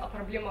заботиться о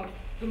проблемах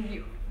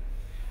других.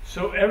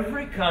 So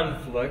every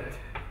conflict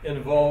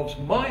involves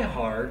my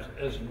heart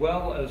as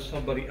well as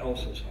somebody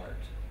else's heart.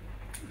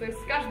 То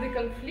есть каждый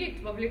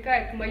конфликт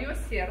вовлекает мое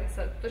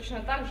сердце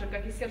точно так же,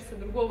 как и сердце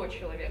другого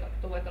человека,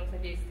 кто в этом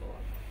задействовал.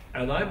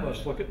 And I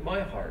must look at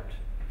my heart.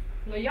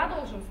 Но я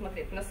должен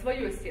смотреть на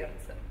свое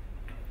сердце.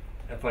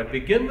 If I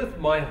begin with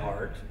my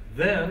heart,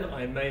 then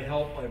I may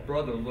help my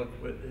brother look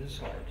with his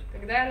heart.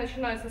 Когда я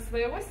начинаю со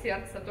своего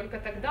сердца, только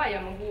тогда я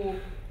могу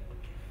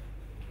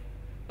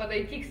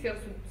подойти к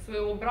сердцу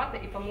своего брата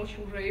и помочь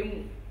уже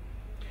ему.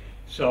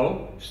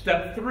 So,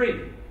 step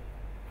 3.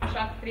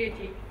 Шаг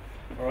 3.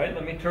 All right,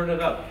 let me turn it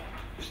up.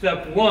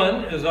 Step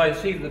 1 is I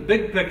see the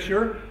big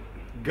picture,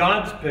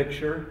 God's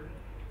picture,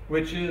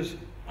 which is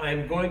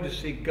I'm going to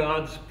see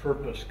God's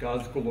purpose,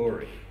 God's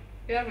glory.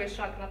 Первый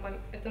шаг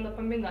 – это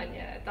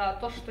напоминание. Это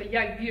то, что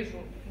я вижу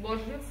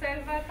Божью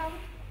цель в этом.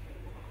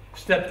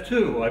 Step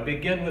 2, I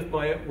begin with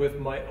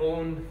my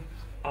own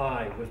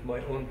eye, with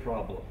my own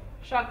problem.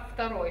 Шаг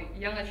 2.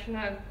 Я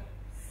начинаю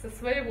со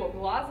своего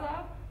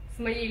глаза, с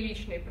моей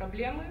личной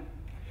проблемы.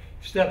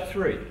 Step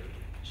 3.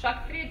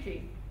 Шаг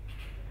 3.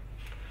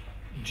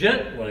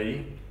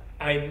 Gently,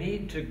 I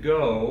need to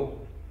go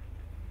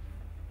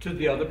to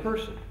the other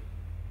person.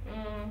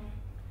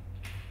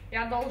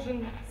 Я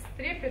должен с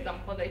трепетом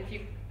подойти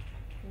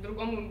к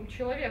другому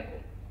человеку.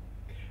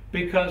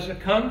 Because a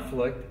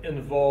conflict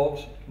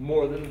involves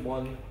more than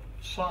one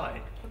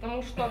side.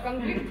 Потому что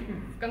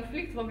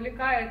конфликт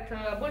вовлекает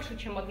больше,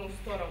 чем одну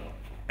сторону.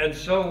 And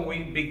so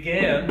we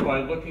began by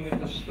looking at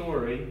the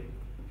story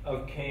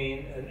of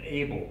Cain and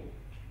Abel.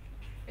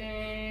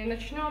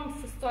 Начнем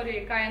с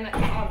истории Каина и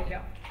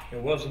Авеля.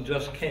 It wasn't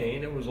just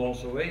Cain, it was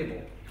also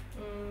Abel.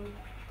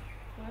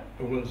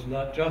 It was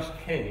not just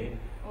Cain,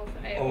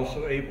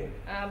 also Abel.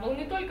 Был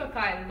не только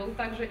Каин, был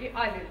также и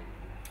Авель.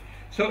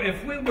 So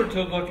if we were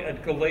to look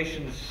at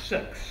Galatians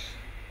 6,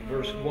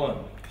 verse 1,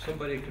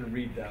 somebody can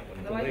read that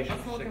one. Давайте Galatians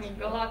посмотрим 6.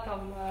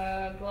 Галатам,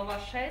 глава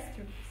 6,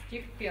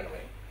 стих 1.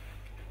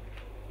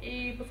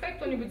 И пускай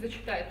кто-нибудь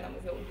зачитает нам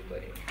из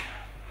аудитории.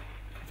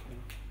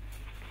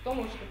 Кто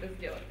может это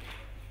сделать?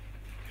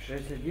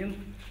 6.1.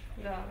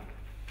 Да.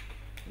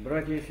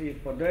 Братья, если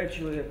впадает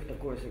человек в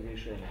такое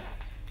согрешение,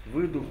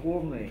 вы,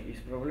 духовные,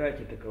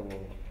 исправляйте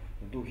такового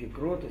в духе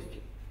кротости,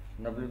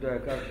 наблюдая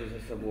каждый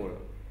за собою,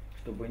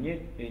 чтобы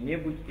не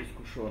быть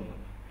искушенным.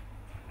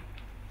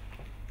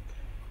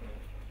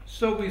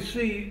 So we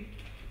see,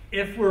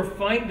 if we're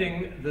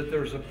finding that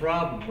there's a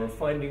problem, we're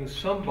finding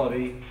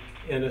somebody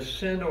in a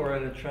sin or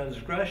in a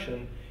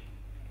transgression,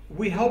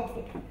 we help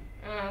them.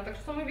 Так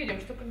что мы видим,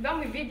 что когда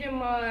мы видим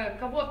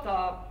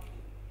кого-то,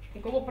 у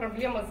кого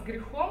проблема с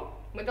грехом,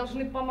 мы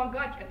должны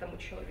помогать этому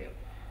человеку.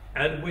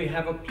 And we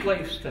have a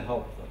place to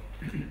help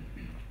them,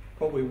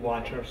 but we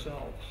watch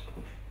ourselves.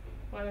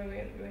 When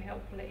we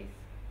help place.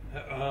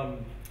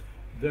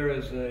 There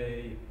is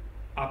a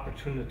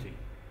opportunity.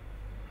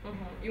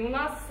 И у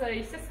нас,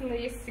 естественно,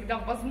 есть всегда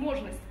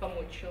возможность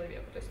помочь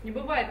человеку. То есть не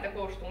бывает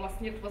такого, что у нас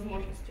нет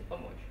возможности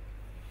помочь.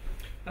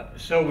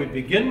 So we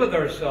begin with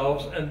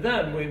ourselves, and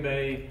then we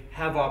may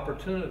have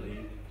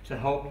opportunity to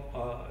help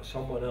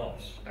someone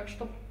else. Так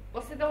что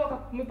после того,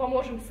 как мы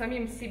поможем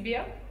самим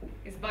себе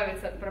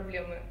избавиться от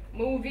проблемы,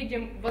 мы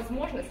увидим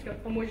возможность,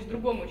 как помочь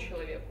другому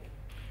человеку.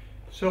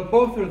 So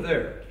both are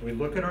there. We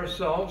look at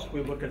ourselves,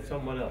 we look at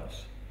someone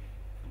else.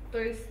 То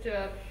есть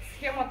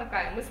схема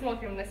такая: мы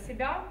смотрим на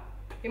себя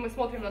и мы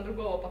смотрим на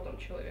другого потом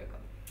человека.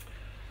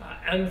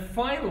 And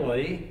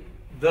finally,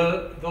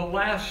 the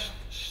last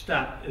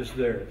step is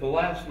there, the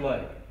last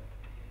leg.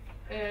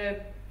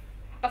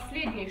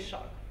 Последний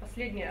шаг,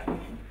 последняя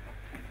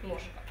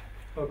ножка.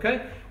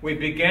 Okay? We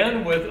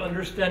began with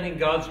understanding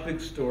God's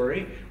big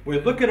story. We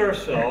look at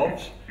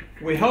ourselves,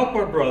 we help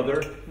our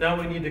brother, now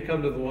we need to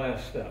come to the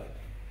last step.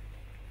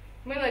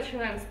 Мы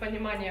начинаем с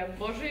понимания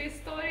Божьей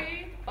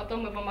истории,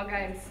 потом мы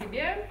помогаем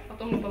себе,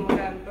 потом мы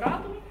помогаем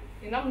брату,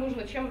 и нам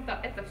нужно чем-то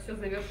это все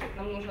завершить.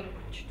 Нам нужен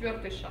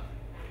 4-й шаг.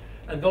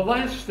 And the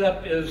last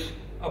step is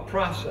a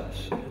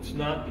process. It's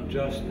not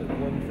just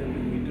one thing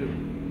that we do.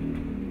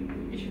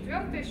 И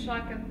 4-й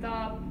шаг —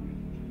 это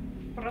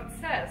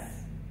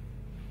процесс.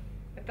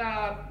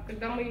 Это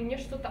когда мы не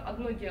что-то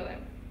одно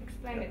делаем.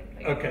 Explain it.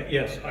 Okay,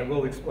 yes, I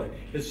will explain.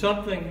 It's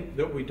something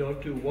that we don't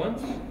do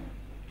once,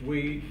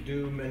 we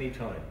do many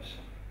times.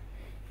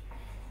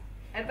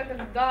 Это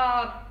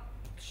когда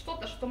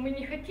что-то, что мы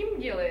не хотим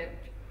делать,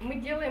 мы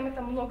делаем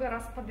это много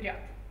раз подряд.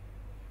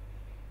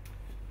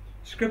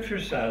 Scripture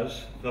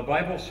says, the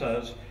Bible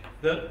says,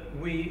 that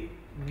we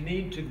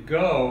need to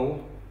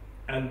go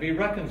and be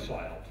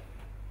reconciled.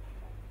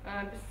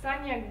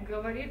 Писание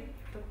говорит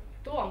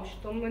о том,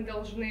 что мы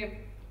должны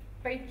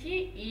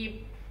пойти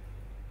и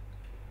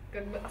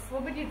как бы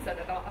освободиться от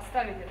этого,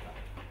 оставить это.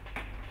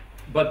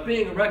 But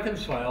being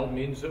reconciled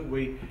means that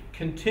we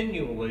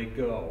continually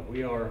go.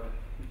 We are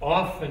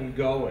often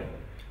going.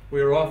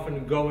 We are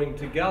often going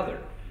together.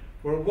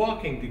 We're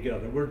walking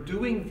together. We're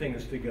doing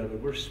things together.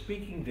 We're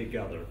speaking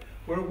together.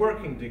 We're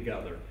working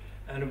together.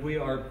 And we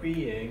are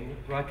being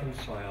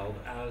reconciled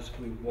as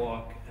we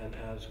walk and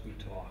as we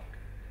talk.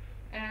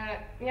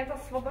 Это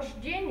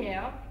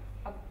освобождение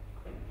от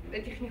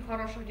этих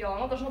нехороших дел,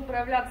 оно должно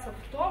проявляться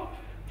в том,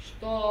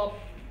 что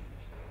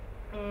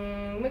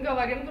мы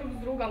говорим друг с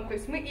другом, то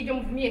есть мы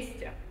идем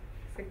вместе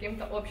с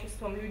каким-то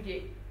обществом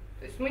людей.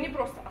 То есть мы не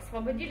просто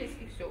освободились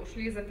и все,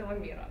 ушли из этого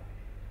мира.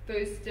 То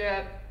есть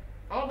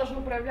оно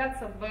должно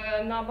проявляться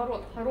в,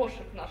 наоборот,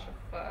 хороших наших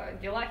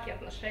делах и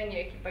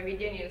отношениях и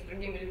поведении с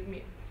другими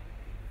людьми.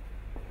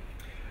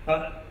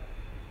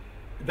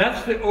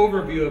 That's the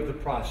overview of the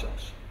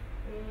process.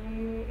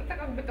 Это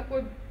как бы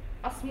такой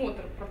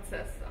осмотр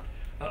процесса.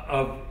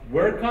 Of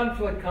where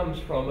conflict comes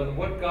from and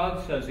what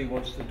God says He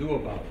wants to do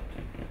about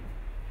it.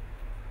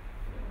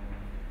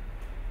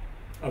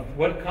 Of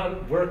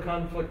where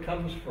conflict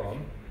comes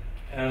from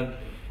and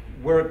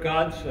where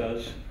God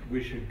says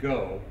we should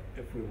go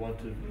if we want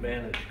to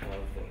manage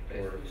conflict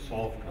or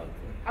solve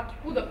conflict.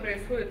 Откуда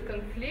происходит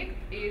конфликт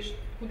и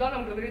куда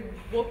нам говорит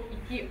Бог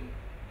идти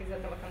из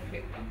этого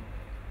конфликта?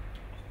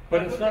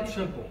 But it's not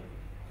simple.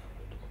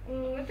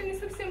 Это не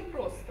совсем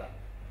просто.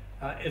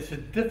 It's a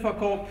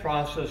difficult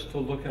process to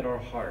look at our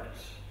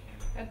hearts.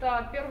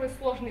 Это первый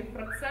сложный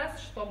процесс,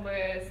 чтобы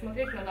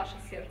смотреть на наше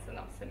сердце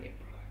нам самим.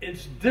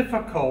 It's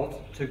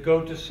difficult to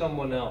go to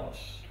someone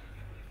else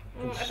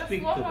and Это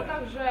speak to сложно them.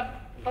 также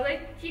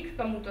подойти к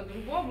кому-то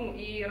другому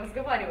и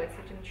разговаривать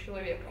с этим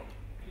человеком.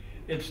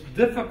 It's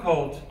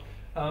difficult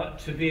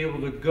to be able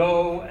to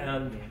go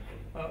and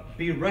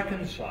be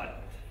reconciled.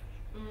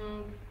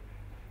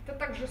 Это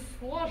также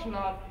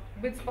сложно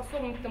быть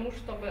способным к тому,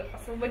 чтобы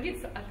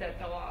освободиться от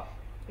этого,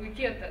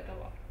 уйти от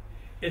этого.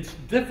 It's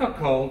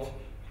difficult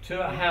to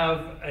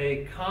have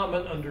a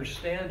common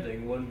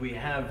understanding when we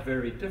have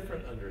very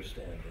different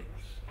understandings.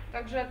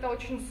 Также это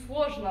очень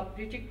сложно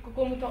прийти к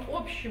какому-то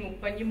общему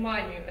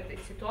пониманию этой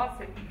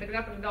ситуации,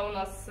 тогда, когда у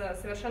нас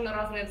совершенно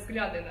разные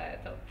взгляды на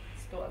эту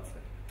ситуацию.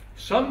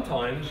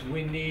 Sometimes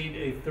we need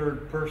a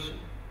third person.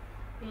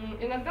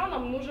 Иногда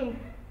нам нужен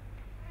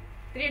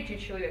третий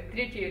человек,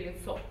 третье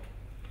лицо.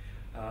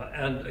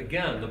 And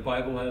again, the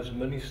Bible has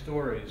many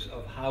stories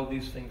of how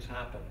these things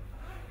happen.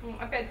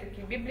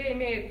 Опять-таки, Библия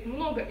имеет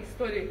много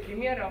историй,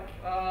 примеров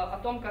о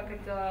том, как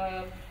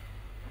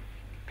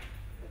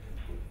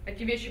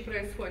эти вещи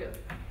происходят.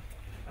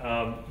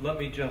 Let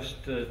me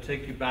just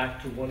take you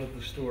back to one of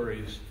the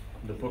stories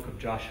in the book of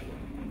Joshua.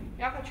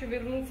 Я хочу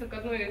вернуться к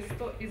одной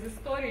из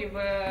историй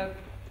в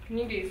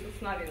книге Иисус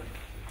Навин.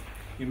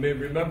 You may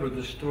remember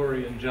the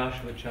story in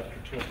Joshua chapter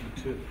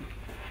 22.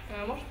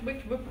 Может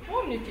быть, вы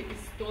помните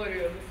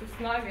историю в Иисус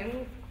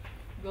Навин,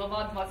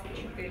 глава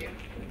 24.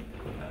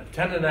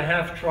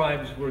 10.5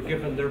 tribes were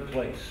given their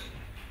place.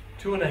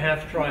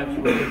 2.5 tribes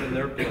were given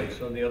their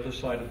place on the other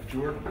side of the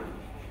Jordan.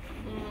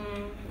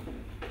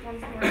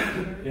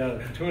 Yeah,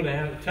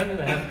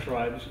 10.5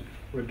 tribes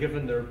were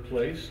given their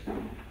place.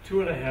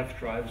 2.5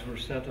 tribes were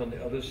sent on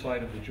the other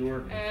side of the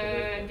Jordan.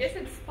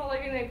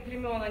 10,5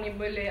 племен они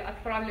были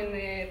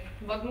отправлены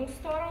в одну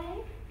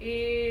сторону,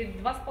 и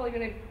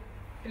 2,5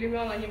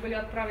 племен они были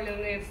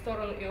отправлены в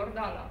сторону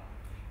Иордана.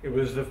 It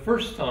was the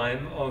first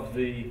time of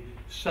the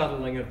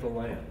settling of the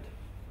land.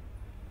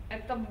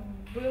 Это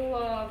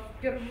было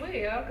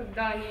впервые,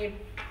 когда они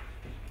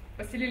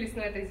поселились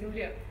на этой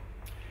земле.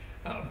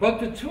 But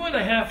the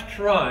 2.5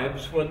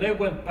 tribes, when they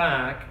went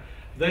back,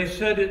 they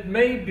said it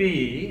may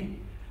be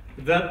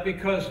that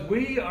because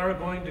we are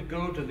going to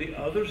go to the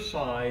other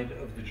side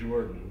of the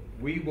Jordan,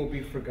 we will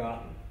be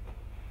forgotten.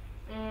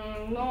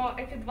 Но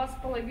эти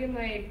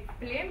 2,5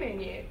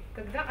 племени,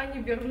 когда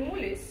они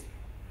вернулись,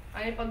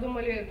 они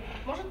подумали,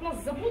 может,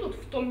 нас забудут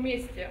в том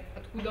месте,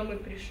 откуда мы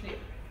пришли.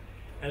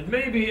 And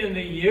maybe in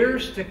the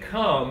years to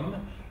come,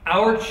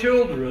 our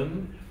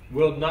children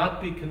will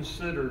not be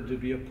considered to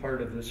be a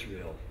part of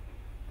Israel.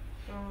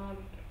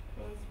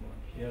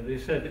 Yeah, they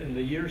said in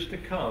the years to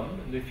come,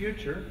 in the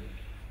future,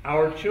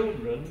 our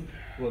children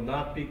will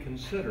not be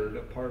considered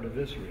a part of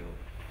Israel.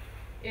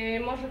 И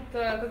может,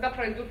 когда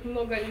пройдут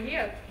много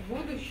лет, в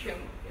будущем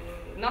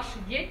наши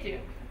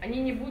дети,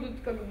 они не будут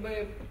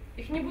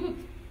их не будут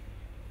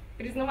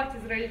признавать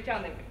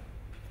израильтянами.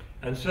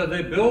 And so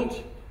they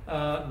built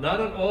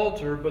not an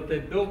altar, but they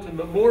built a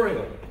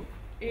memorial.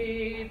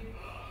 И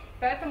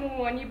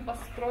поэтому они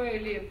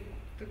построили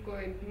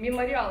такой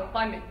мемориал,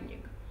 памятник.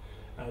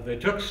 They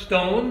took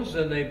stones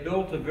and they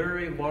built a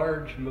very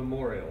large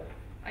memorial.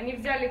 Они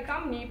взяли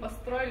камни и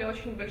построили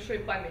очень большой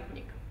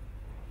памятник.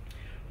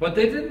 But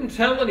they didn't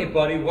tell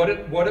anybody what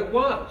it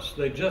was.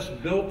 They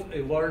just built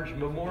a large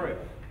memorial.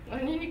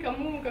 Они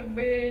никому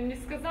не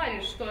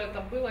сказали, что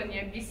это было,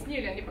 не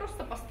объяснили. Они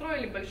просто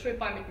построили большой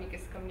памятник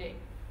из камней.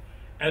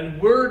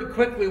 And word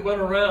quickly went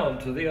around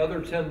to the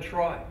other 10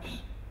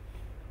 tribes.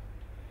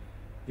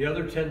 The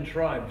other 10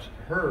 tribes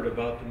heard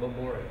about the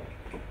memorial.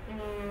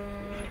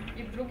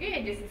 И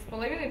другие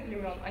 10,5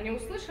 племен, они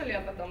услышали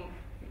об этом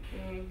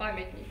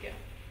памятнике.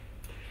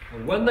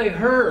 And when they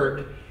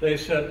heard, they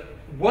said,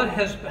 "What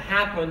has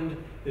happened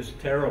is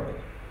terrible."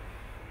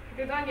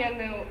 Когда они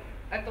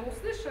это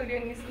услышали,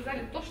 они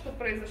сказали, то, что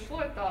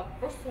произошло, это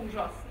просто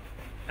ужасно.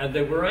 And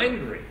they were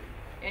angry.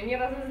 И они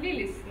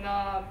разозлились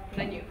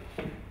на них.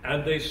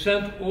 And they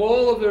sent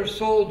all of their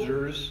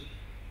soldiers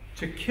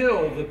to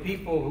kill the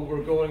people who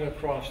were going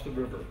across the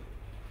river.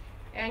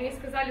 И они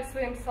сказали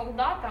своим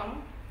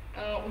солдатам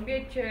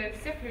убить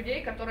всех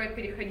людей, которые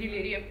переходили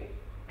реку.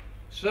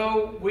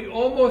 So we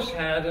almost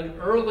had an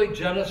early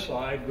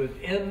genocide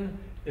within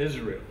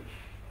Israel.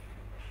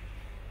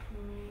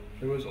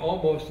 There was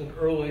almost an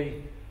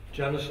early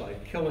genocide,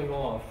 killing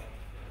off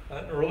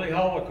an early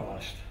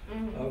Holocaust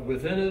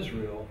within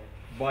Israel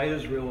by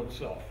Israel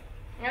itself.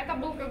 Это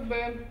был как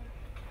бы,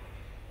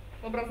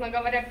 образно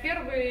говоря,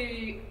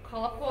 первый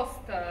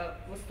Холокост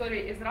в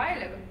истории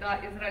Израиля, когда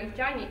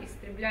израильтяне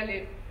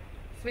истребляли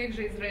своих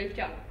же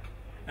израильтян.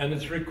 And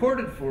it's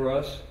recorded for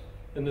us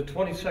in the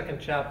 22nd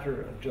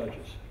chapter of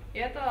Judges. И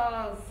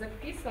это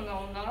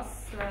записано у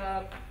нас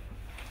в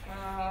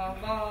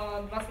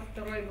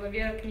 22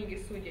 главе книги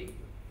Судей.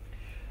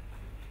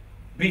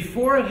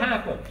 Before it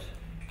happened,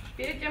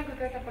 Перед тем, как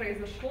это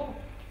произошло,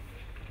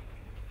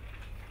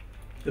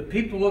 the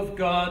people of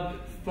God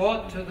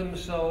thought to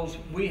themselves,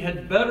 we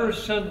had better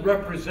send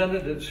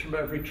representatives from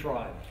every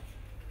tribe.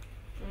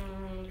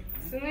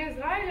 Сыны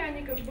Израиля,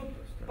 они как бы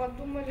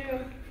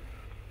подумали,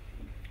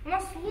 у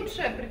нас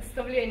лучшее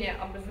представление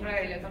об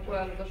Израиле,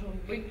 такое оно должно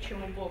быть,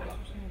 чем у Бога.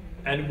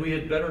 And we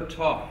had better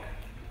talk,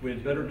 we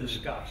had better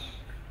discuss.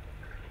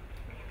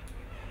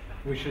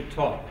 We should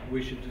talk,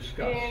 we should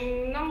discuss.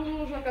 И нам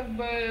нужно как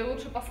бы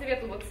лучше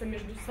посоветоваться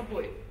между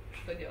собой,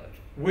 что делать.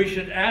 We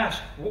should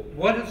ask,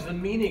 what is the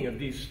meaning of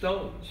these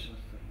stones?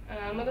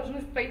 Мы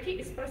должны пойти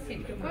и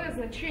спросить, какое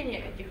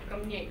значение этих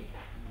камней.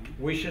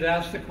 We should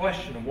ask the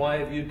question, why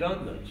have you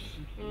done this?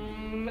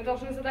 Мы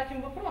должны задать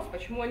им вопрос,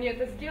 почему они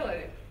это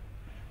сделали.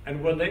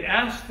 And when they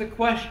asked the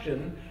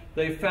question,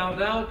 they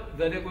found out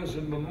that it was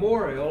a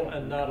memorial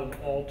and not an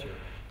altar.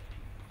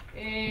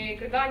 И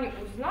когда они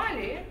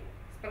узнали,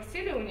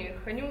 спросили у них,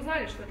 они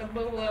узнали, что это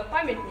был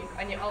памятник,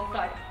 а не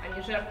алтарь, а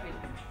не жертвенник.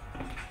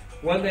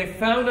 When they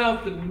found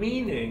out the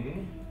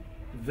meaning,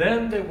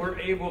 then they were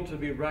able to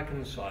be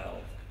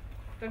reconciled.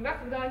 Тогда,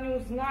 когда они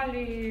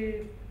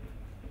узнали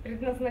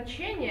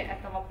предназначение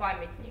этого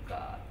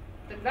памятника,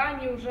 тогда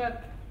они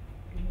уже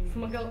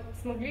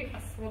смогли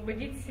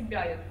освободить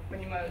себя, я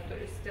понимаю, то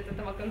есть от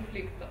этого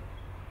конфликта.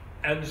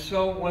 And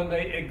so when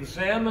they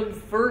examined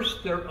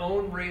first their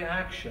own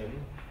reaction,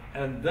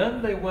 and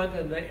then they went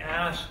and they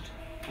asked,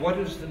 what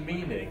is the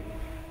meaning?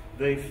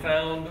 They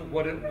found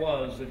what it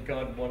was that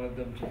God wanted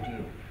them to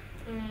do.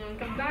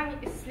 Когда они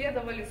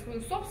исследовали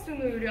свою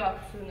собственную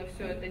реакцию на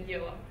все это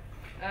дело,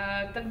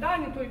 тогда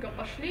они только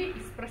пошли и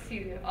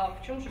спросили, а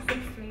в чем же,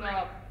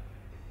 собственно,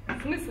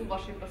 смысл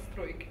вашей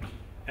постройки?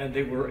 And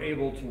they were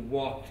able to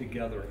walk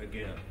together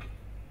again.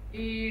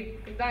 И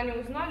когда они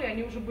узнали,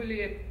 они уже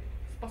были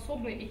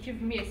способны идти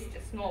вместе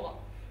снова.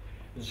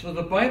 And so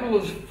the Bible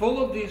is full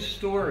of these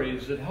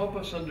stories that help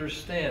us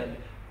understand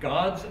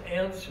God's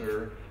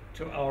answer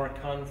to our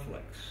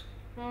conflicts.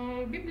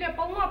 Библия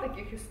полна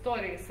таких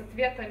историй с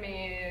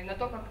ответами на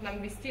то, как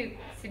нам вести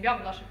себя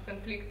в наших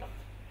конфликтах.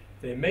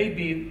 They may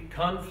be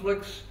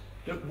conflicts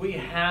that we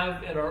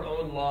have in our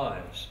own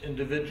lives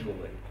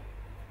individually.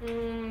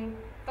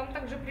 Там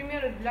также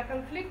примеры для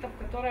конфликтов,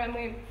 которые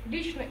мы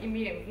лично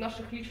имеем в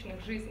наших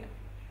личных жизнях.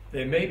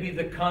 They may be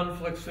the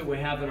conflicts that we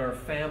have in our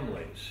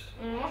families.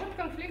 Может,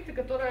 конфликты,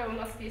 которые у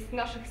нас есть в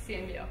наших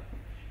семьях.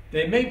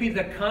 They may be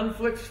the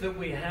conflicts that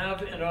we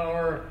have in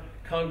our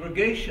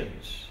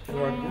congregations, in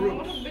our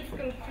groups. Может быть,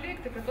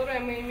 конфликты,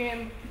 которые мы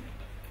имеем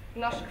в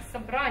наших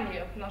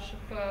собраниях, в наших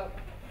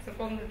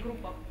церковных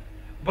группах.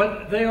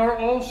 But they are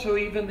also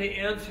even the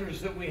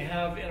answers that we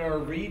have in our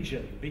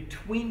region,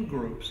 between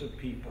groups of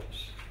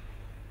peoples.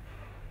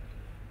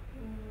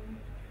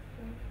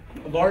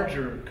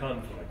 Larger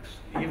conflicts,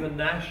 even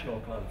national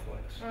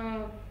conflicts.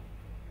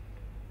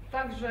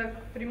 Также,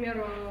 к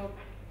примеру,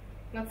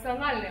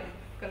 национальные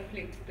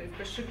конфликты, то есть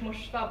больших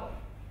масштабов.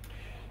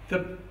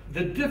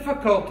 The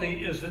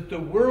difficulty is that the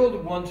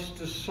world wants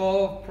to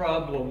solve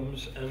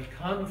problems and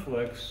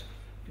conflicts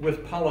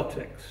with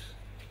politics.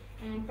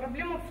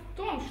 Проблема в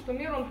том, что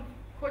мир он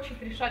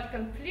хочет решать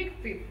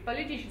конфликты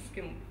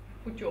политическим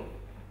путем.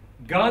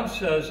 God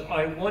says,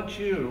 I want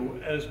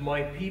you as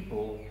my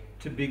people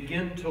to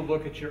begin to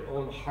look at your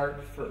own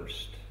heart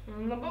first.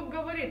 Но Бог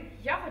говорит,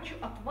 я хочу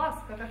от вас,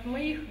 как от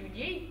моих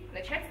людей,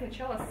 начать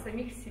сначала с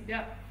самих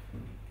себя.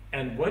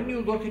 And when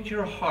you look at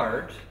your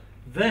heart,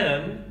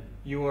 then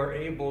you are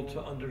able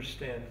to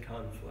understand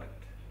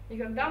conflict. И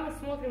когда мы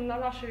смотрим на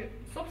наше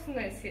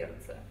собственное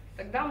сердце,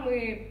 тогда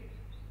мы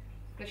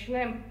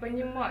начинаем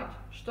понимать,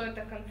 что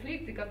это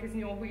конфликт и как из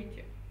него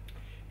выйти.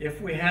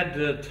 If we had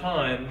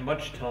time,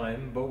 much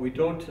time, but we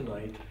don't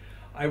tonight,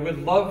 I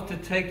would love to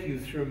take you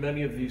through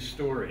many of these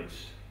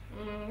stories.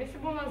 Если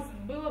бы у нас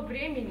было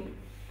времени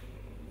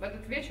в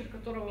этот вечер,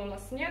 которого у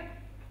нас нет,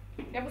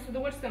 я бы с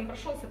удовольствием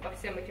прошелся по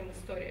всем этим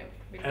историям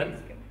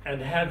библейским.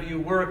 And have you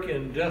work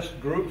in just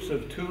groups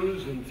of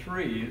 2s and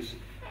 3s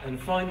and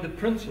find the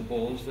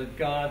principles that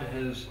God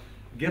has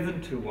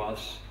given to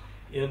us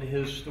in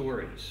His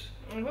stories.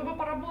 Вы бы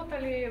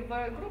поработали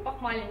в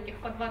группах маленьких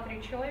по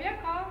 2-3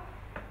 человека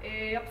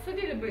и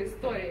обсудили бы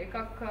истории,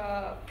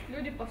 как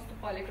люди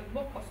поступали, как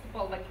Бог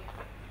поступал в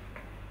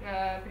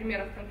этих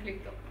примерах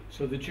конфликтов.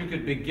 So that you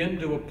could begin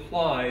to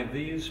apply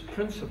these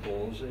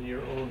principles in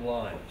your own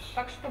lives.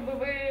 Так, чтобы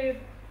вы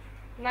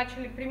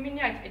начали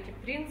применять эти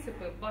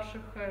принципы в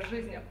ваших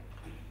жизнях.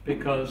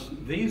 Because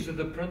these are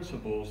the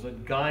principles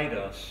that guide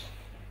us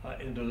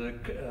into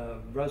the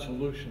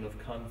resolution of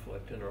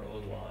conflict in our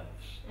own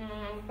lives.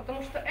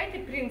 Потому что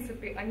эти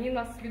принципы, они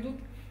нас ведут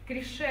к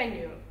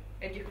решению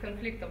этих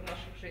конфликтов в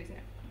наших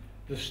жизнях.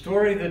 The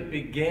story that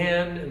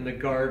began in the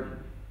garden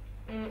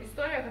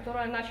История,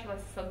 которая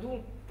началась в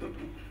саду,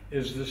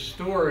 is the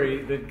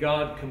story that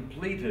God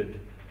completed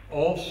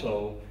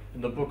also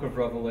in the book of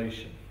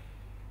Revelation.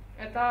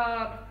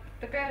 это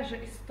такая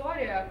же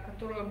история,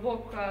 которую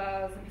Бог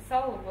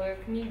записал в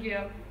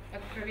книге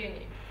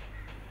Откровений.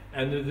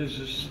 And it is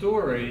a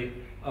story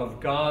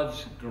of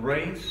God's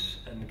grace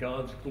and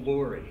God's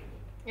glory.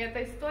 И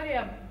это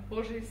история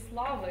Божьей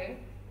славы,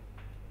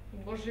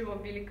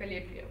 Божьего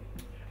великолепия.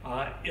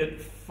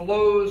 It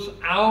flows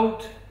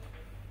out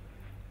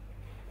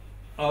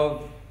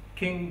of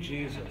King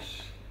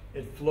Jesus.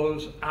 It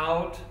flows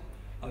out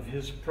of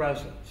His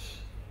presence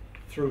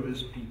through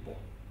His people.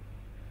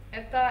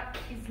 Это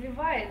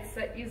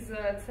изливается из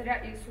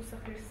царя Иисуса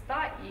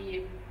Христа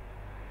и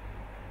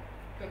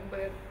как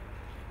бы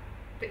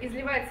это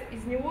изливается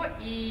из него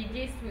и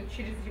действует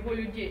через его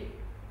людей.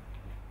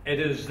 It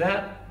is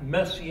that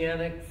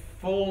messianic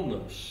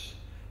fullness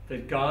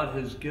that God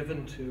has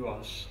given to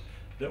us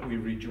that we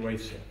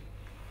rejoice in.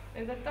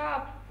 Это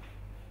та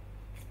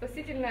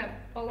спасительная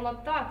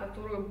полнота,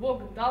 которую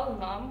Бог дал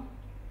нам,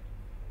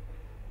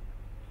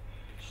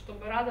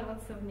 чтобы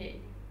радоваться в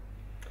ней.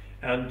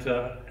 And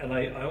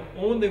I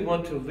only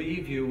want to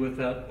leave you with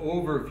that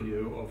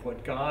overview of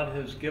what God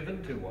has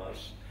given to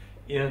us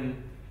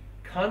in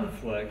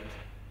conflict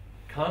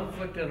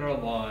in our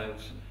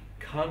lives,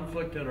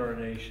 conflict in our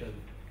nation,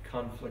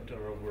 conflict in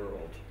our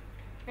world.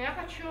 Я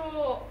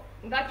хочу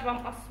дать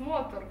вам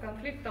осмотр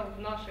конфликтов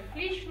наших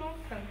личных,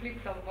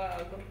 конфликтов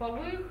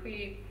групповых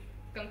и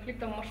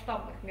конфликтов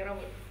масштабных,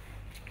 мировых.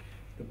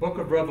 The book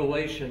of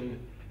Revelation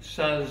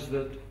says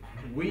that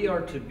we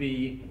are to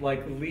be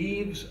like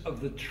leaves of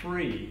the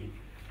tree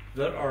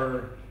that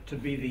are to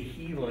be the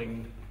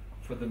healing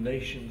for the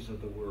nations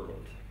of the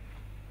world.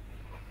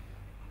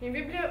 И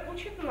Библия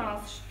учит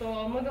нас,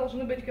 что мы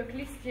должны быть как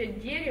листья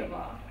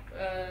дерева,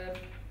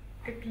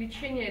 как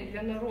лечение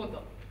для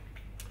народов.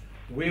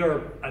 We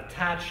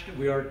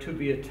are to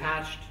be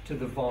attached to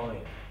the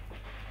vine.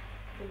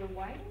 To the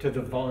vine? To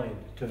the vine,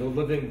 to the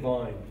living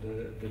vine,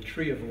 the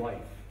tree of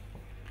life.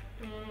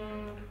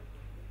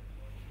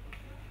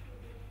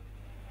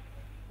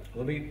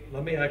 Let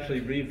me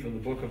actually read from the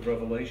book of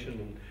Revelation,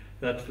 and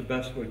that's the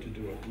best way to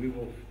do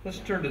it. Let's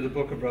turn to the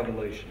book of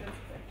Revelation.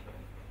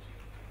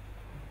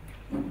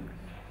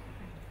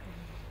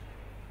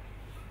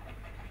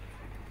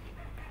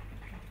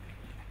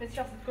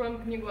 Сейчас откроем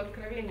книгу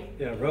Откровений.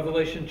 Yeah,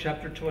 Revelation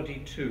chapter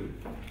 22.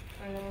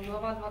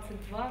 Глава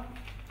 22.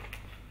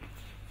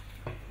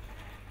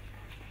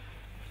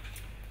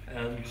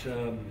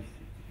 And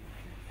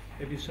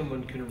maybe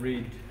someone can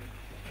read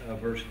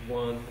verse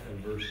 1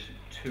 and verse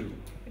 2.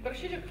 И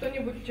прочтите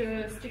кто-нибудь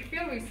стих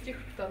 1 и стих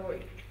 2.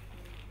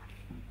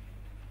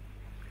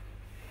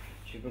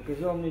 «И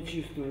показал мне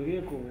чистую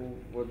реку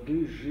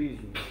воды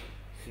жизни,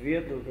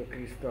 светлую, как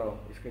кристалл,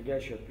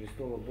 исходящую от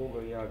престола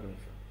Бога и Агнца.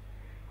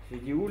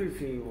 Среди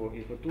улицы его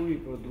и по ту и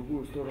по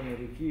другую сторону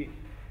реки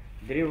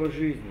древо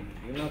жизни,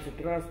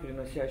 12 раз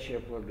приносящее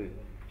плоды,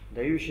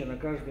 дающее на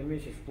каждый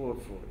месяц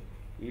плод свой,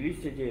 и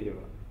листья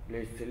дерева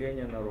для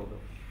исцеления народов».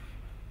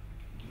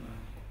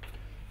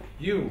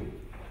 You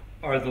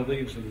are the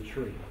leaves of the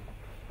tree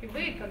И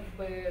вы как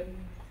бы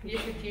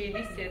есть эти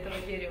листья этого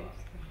дерева,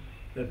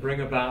 that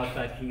bring about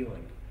that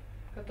healing,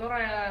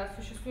 которое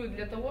существует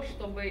для того,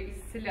 чтобы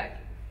исцелять.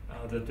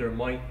 that there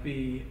might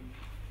be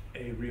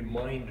a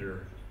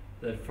reminder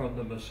that from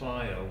the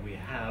Messiah we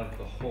have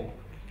the hope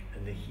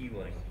and the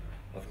healing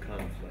of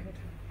conflict.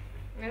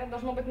 Это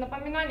должно быть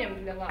напоминанием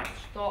для нас,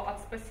 что от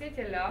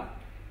Спасителя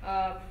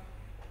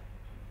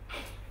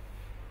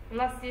у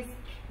нас есть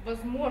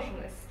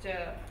возможность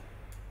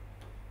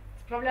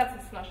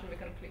справляться с нашими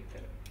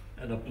конфликтами.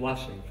 And a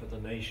blessing for the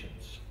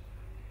nations.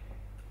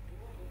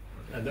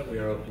 And that we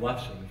are a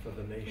blessing for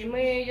the И nations.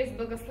 мы есть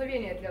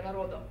благословение для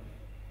народа.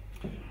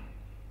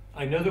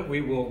 I know that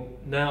we will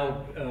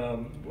now,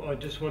 I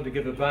just wanted to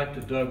give it back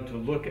to Doug to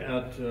look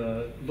at,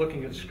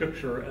 looking at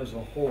Scripture as a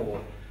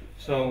whole.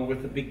 So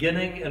with the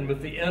beginning and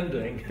with the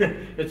ending,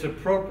 it's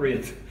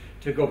appropriate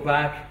to go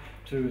back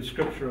to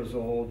Scripture as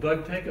a whole.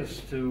 Doug, take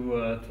us to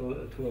a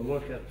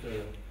look at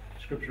the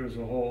Scripture as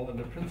a whole and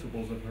the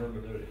principles of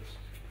hermeneutics.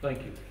 Thank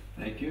you.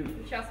 Thank you.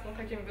 Сейчас мы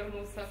хотим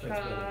вернуться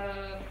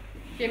к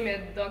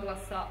теме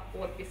Дугласа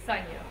о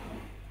Писании.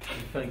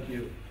 Thank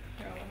you.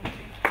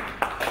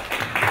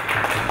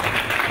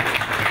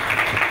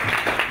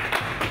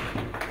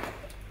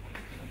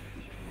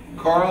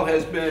 Carl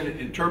has been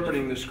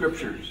interpreting the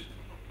scriptures.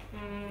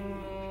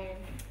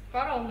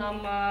 Карл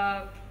нам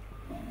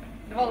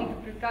давал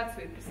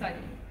интерпретацию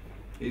Писаний.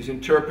 He's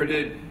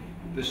interpreted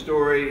the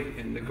story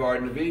in the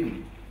Garden of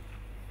Eden.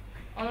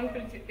 Он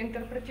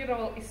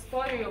интерпретировал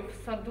историю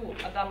в саду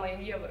Адама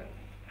и Евы.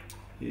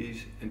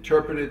 He's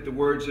interpreted the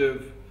words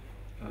of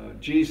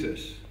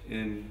Jesus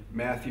in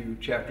Matthew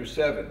chapter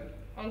 7.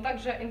 Он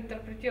также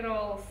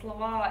интерпретировал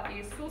слова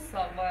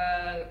Иисуса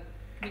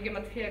в книге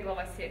Матфея,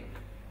 глава 7.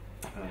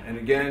 And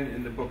again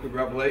in the book of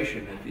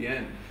Revelation at the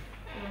end.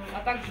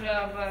 А также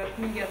в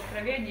книге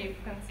Откровений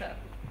в конце.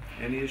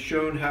 And he has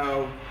shown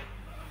how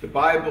the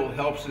Bible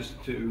helps us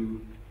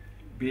to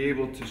be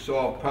able to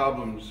solve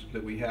problems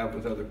that we have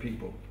with other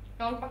people.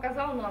 Он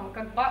показал нам,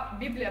 как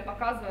Библия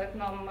показывает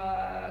нам,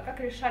 как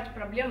решать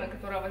проблемы,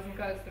 которые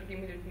возникают с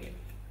другими людьми.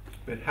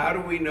 But how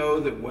do we know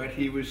that what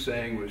he was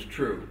saying was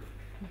true?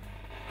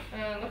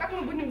 Но как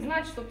мы будем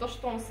знать, что то,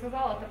 что он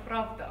сказал, это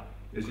правда?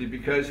 Is it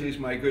because he's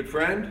my good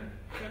friend?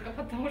 Только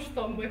потому,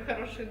 что он мой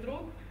хороший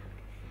друг?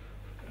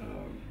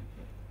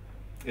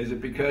 Is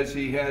it because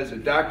he has a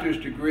doctor's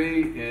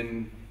degree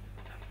in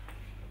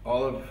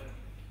all of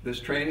this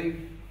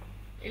training?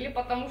 Или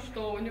потому,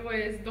 что у него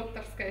есть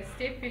докторская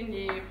степень,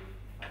 и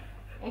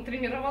он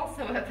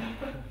тренировался в этом?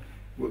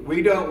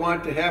 We don't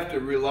want to have to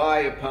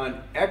rely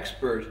upon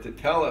experts to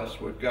tell us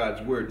what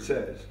God's Word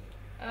says.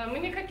 Мы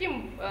не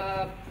хотим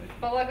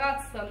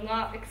полагаться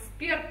на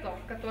экспертов,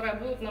 которые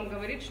будут нам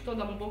говорить, что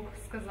нам Бог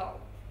сказал.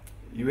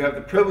 You have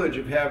the privilege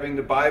of having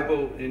the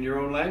Bible in your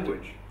own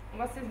language. У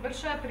вас есть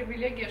большая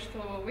привилегия,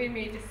 что вы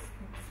имеете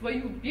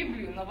свою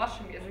Библию на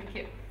вашем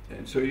языке.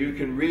 And so you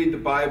can read the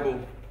Bible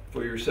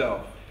for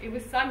yourself. И вы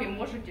сами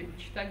можете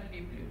читать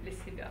Библию для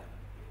себя.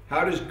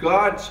 How does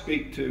God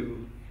speak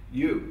to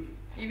you?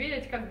 И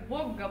видеть, как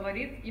Бог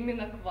говорит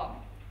именно к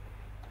вам.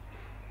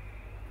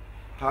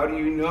 How do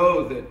you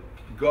know that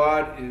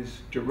God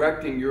is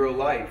directing your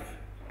life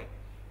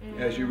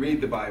as you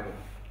read the Bible?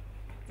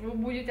 Вы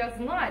будете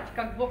знать,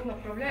 как Бог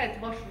направляет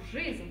вашу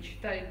жизнь,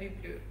 читая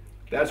Библию.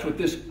 That's what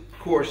this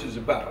course is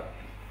about.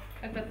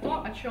 Это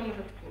то, о чем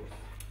этот курс.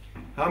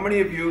 How many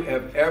of you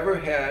have ever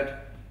had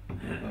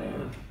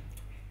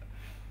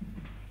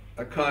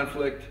a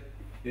conflict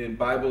in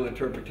Bible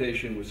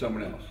interpretation with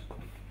someone else?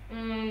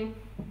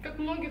 Как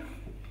многих,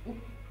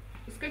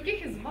 с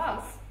каких из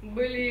вас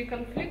были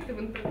конфликты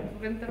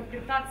в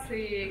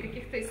интерпретации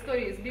каких-то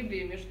историй из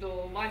Библии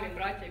между вами,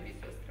 братьями и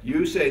сестрами?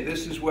 You say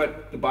this is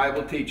what the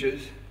Bible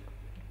teaches.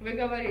 Вы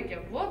говорите,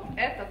 вот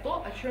это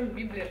то, о чем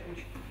Библия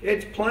учит.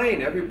 It's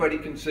plain, everybody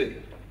can see.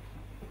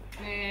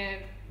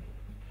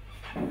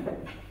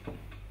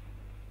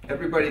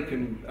 Everybody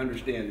can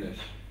understand this.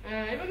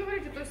 И вы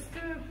говорите, то есть,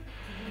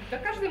 да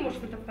каждый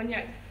может это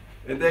понять.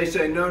 And they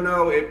say,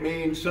 no, it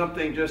means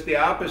something just the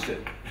opposite.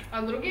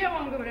 А другие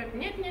вам говорят,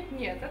 нет,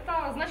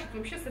 это значит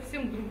вообще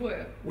совсем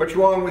другое. What's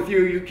wrong with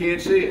you? You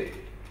can't see it.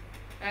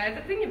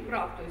 Это ты не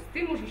прав, то есть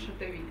ты можешь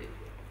это видеть.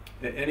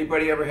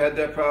 Anybody ever had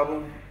that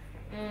problem?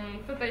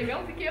 Кто-то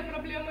имел такие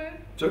проблемы?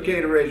 It's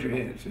okay to raise your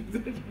hands.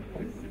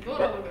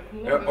 Здорово, как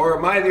много. Or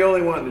am I the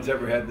only one that's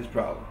ever had this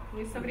problem?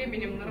 И со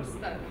временем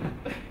нарастают.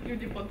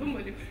 Люди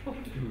подумали, что...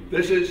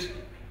 This is,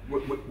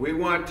 we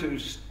want to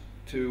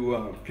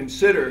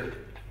consider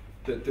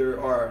that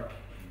there are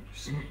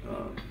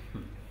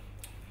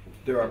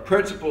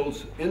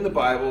principles in the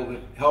Bible that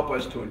help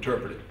us to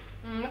interpret it.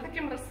 Мы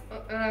хотим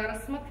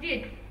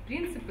рассмотреть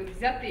принципы,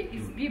 взятые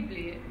из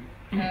Библии,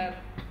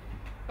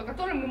 по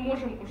которым мы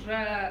можем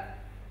уже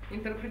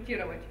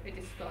интерпретировать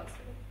эти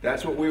ситуации.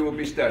 That's what we will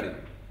be studying.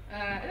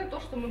 Это то,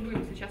 что мы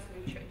будем сейчас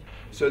изучать.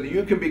 So that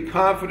you can be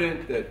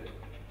confident that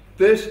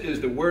this is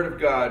the Word of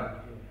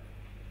God.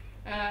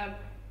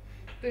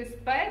 То есть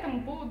по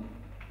этому поводу,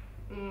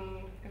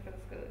 как это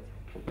сказать,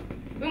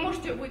 вы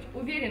можете быть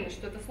уверены,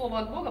 что это слово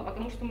от Бога,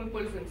 потому что мы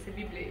пользуемся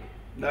Библией.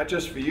 Not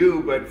just for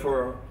you, but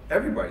for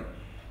everybody.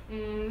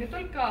 Не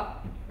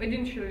только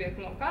один человек,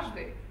 но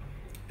каждый.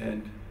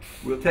 And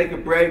we'll take a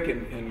break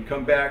and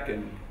come back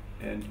and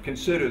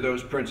consider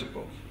those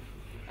principles.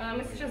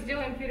 Мы сейчас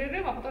сделаем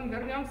перерыв, а потом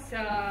вернемся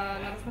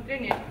на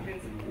рассмотрение этих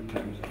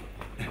принципов.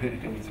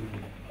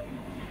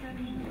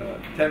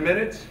 10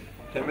 minutes?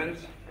 10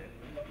 minutes?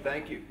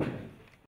 Thank you.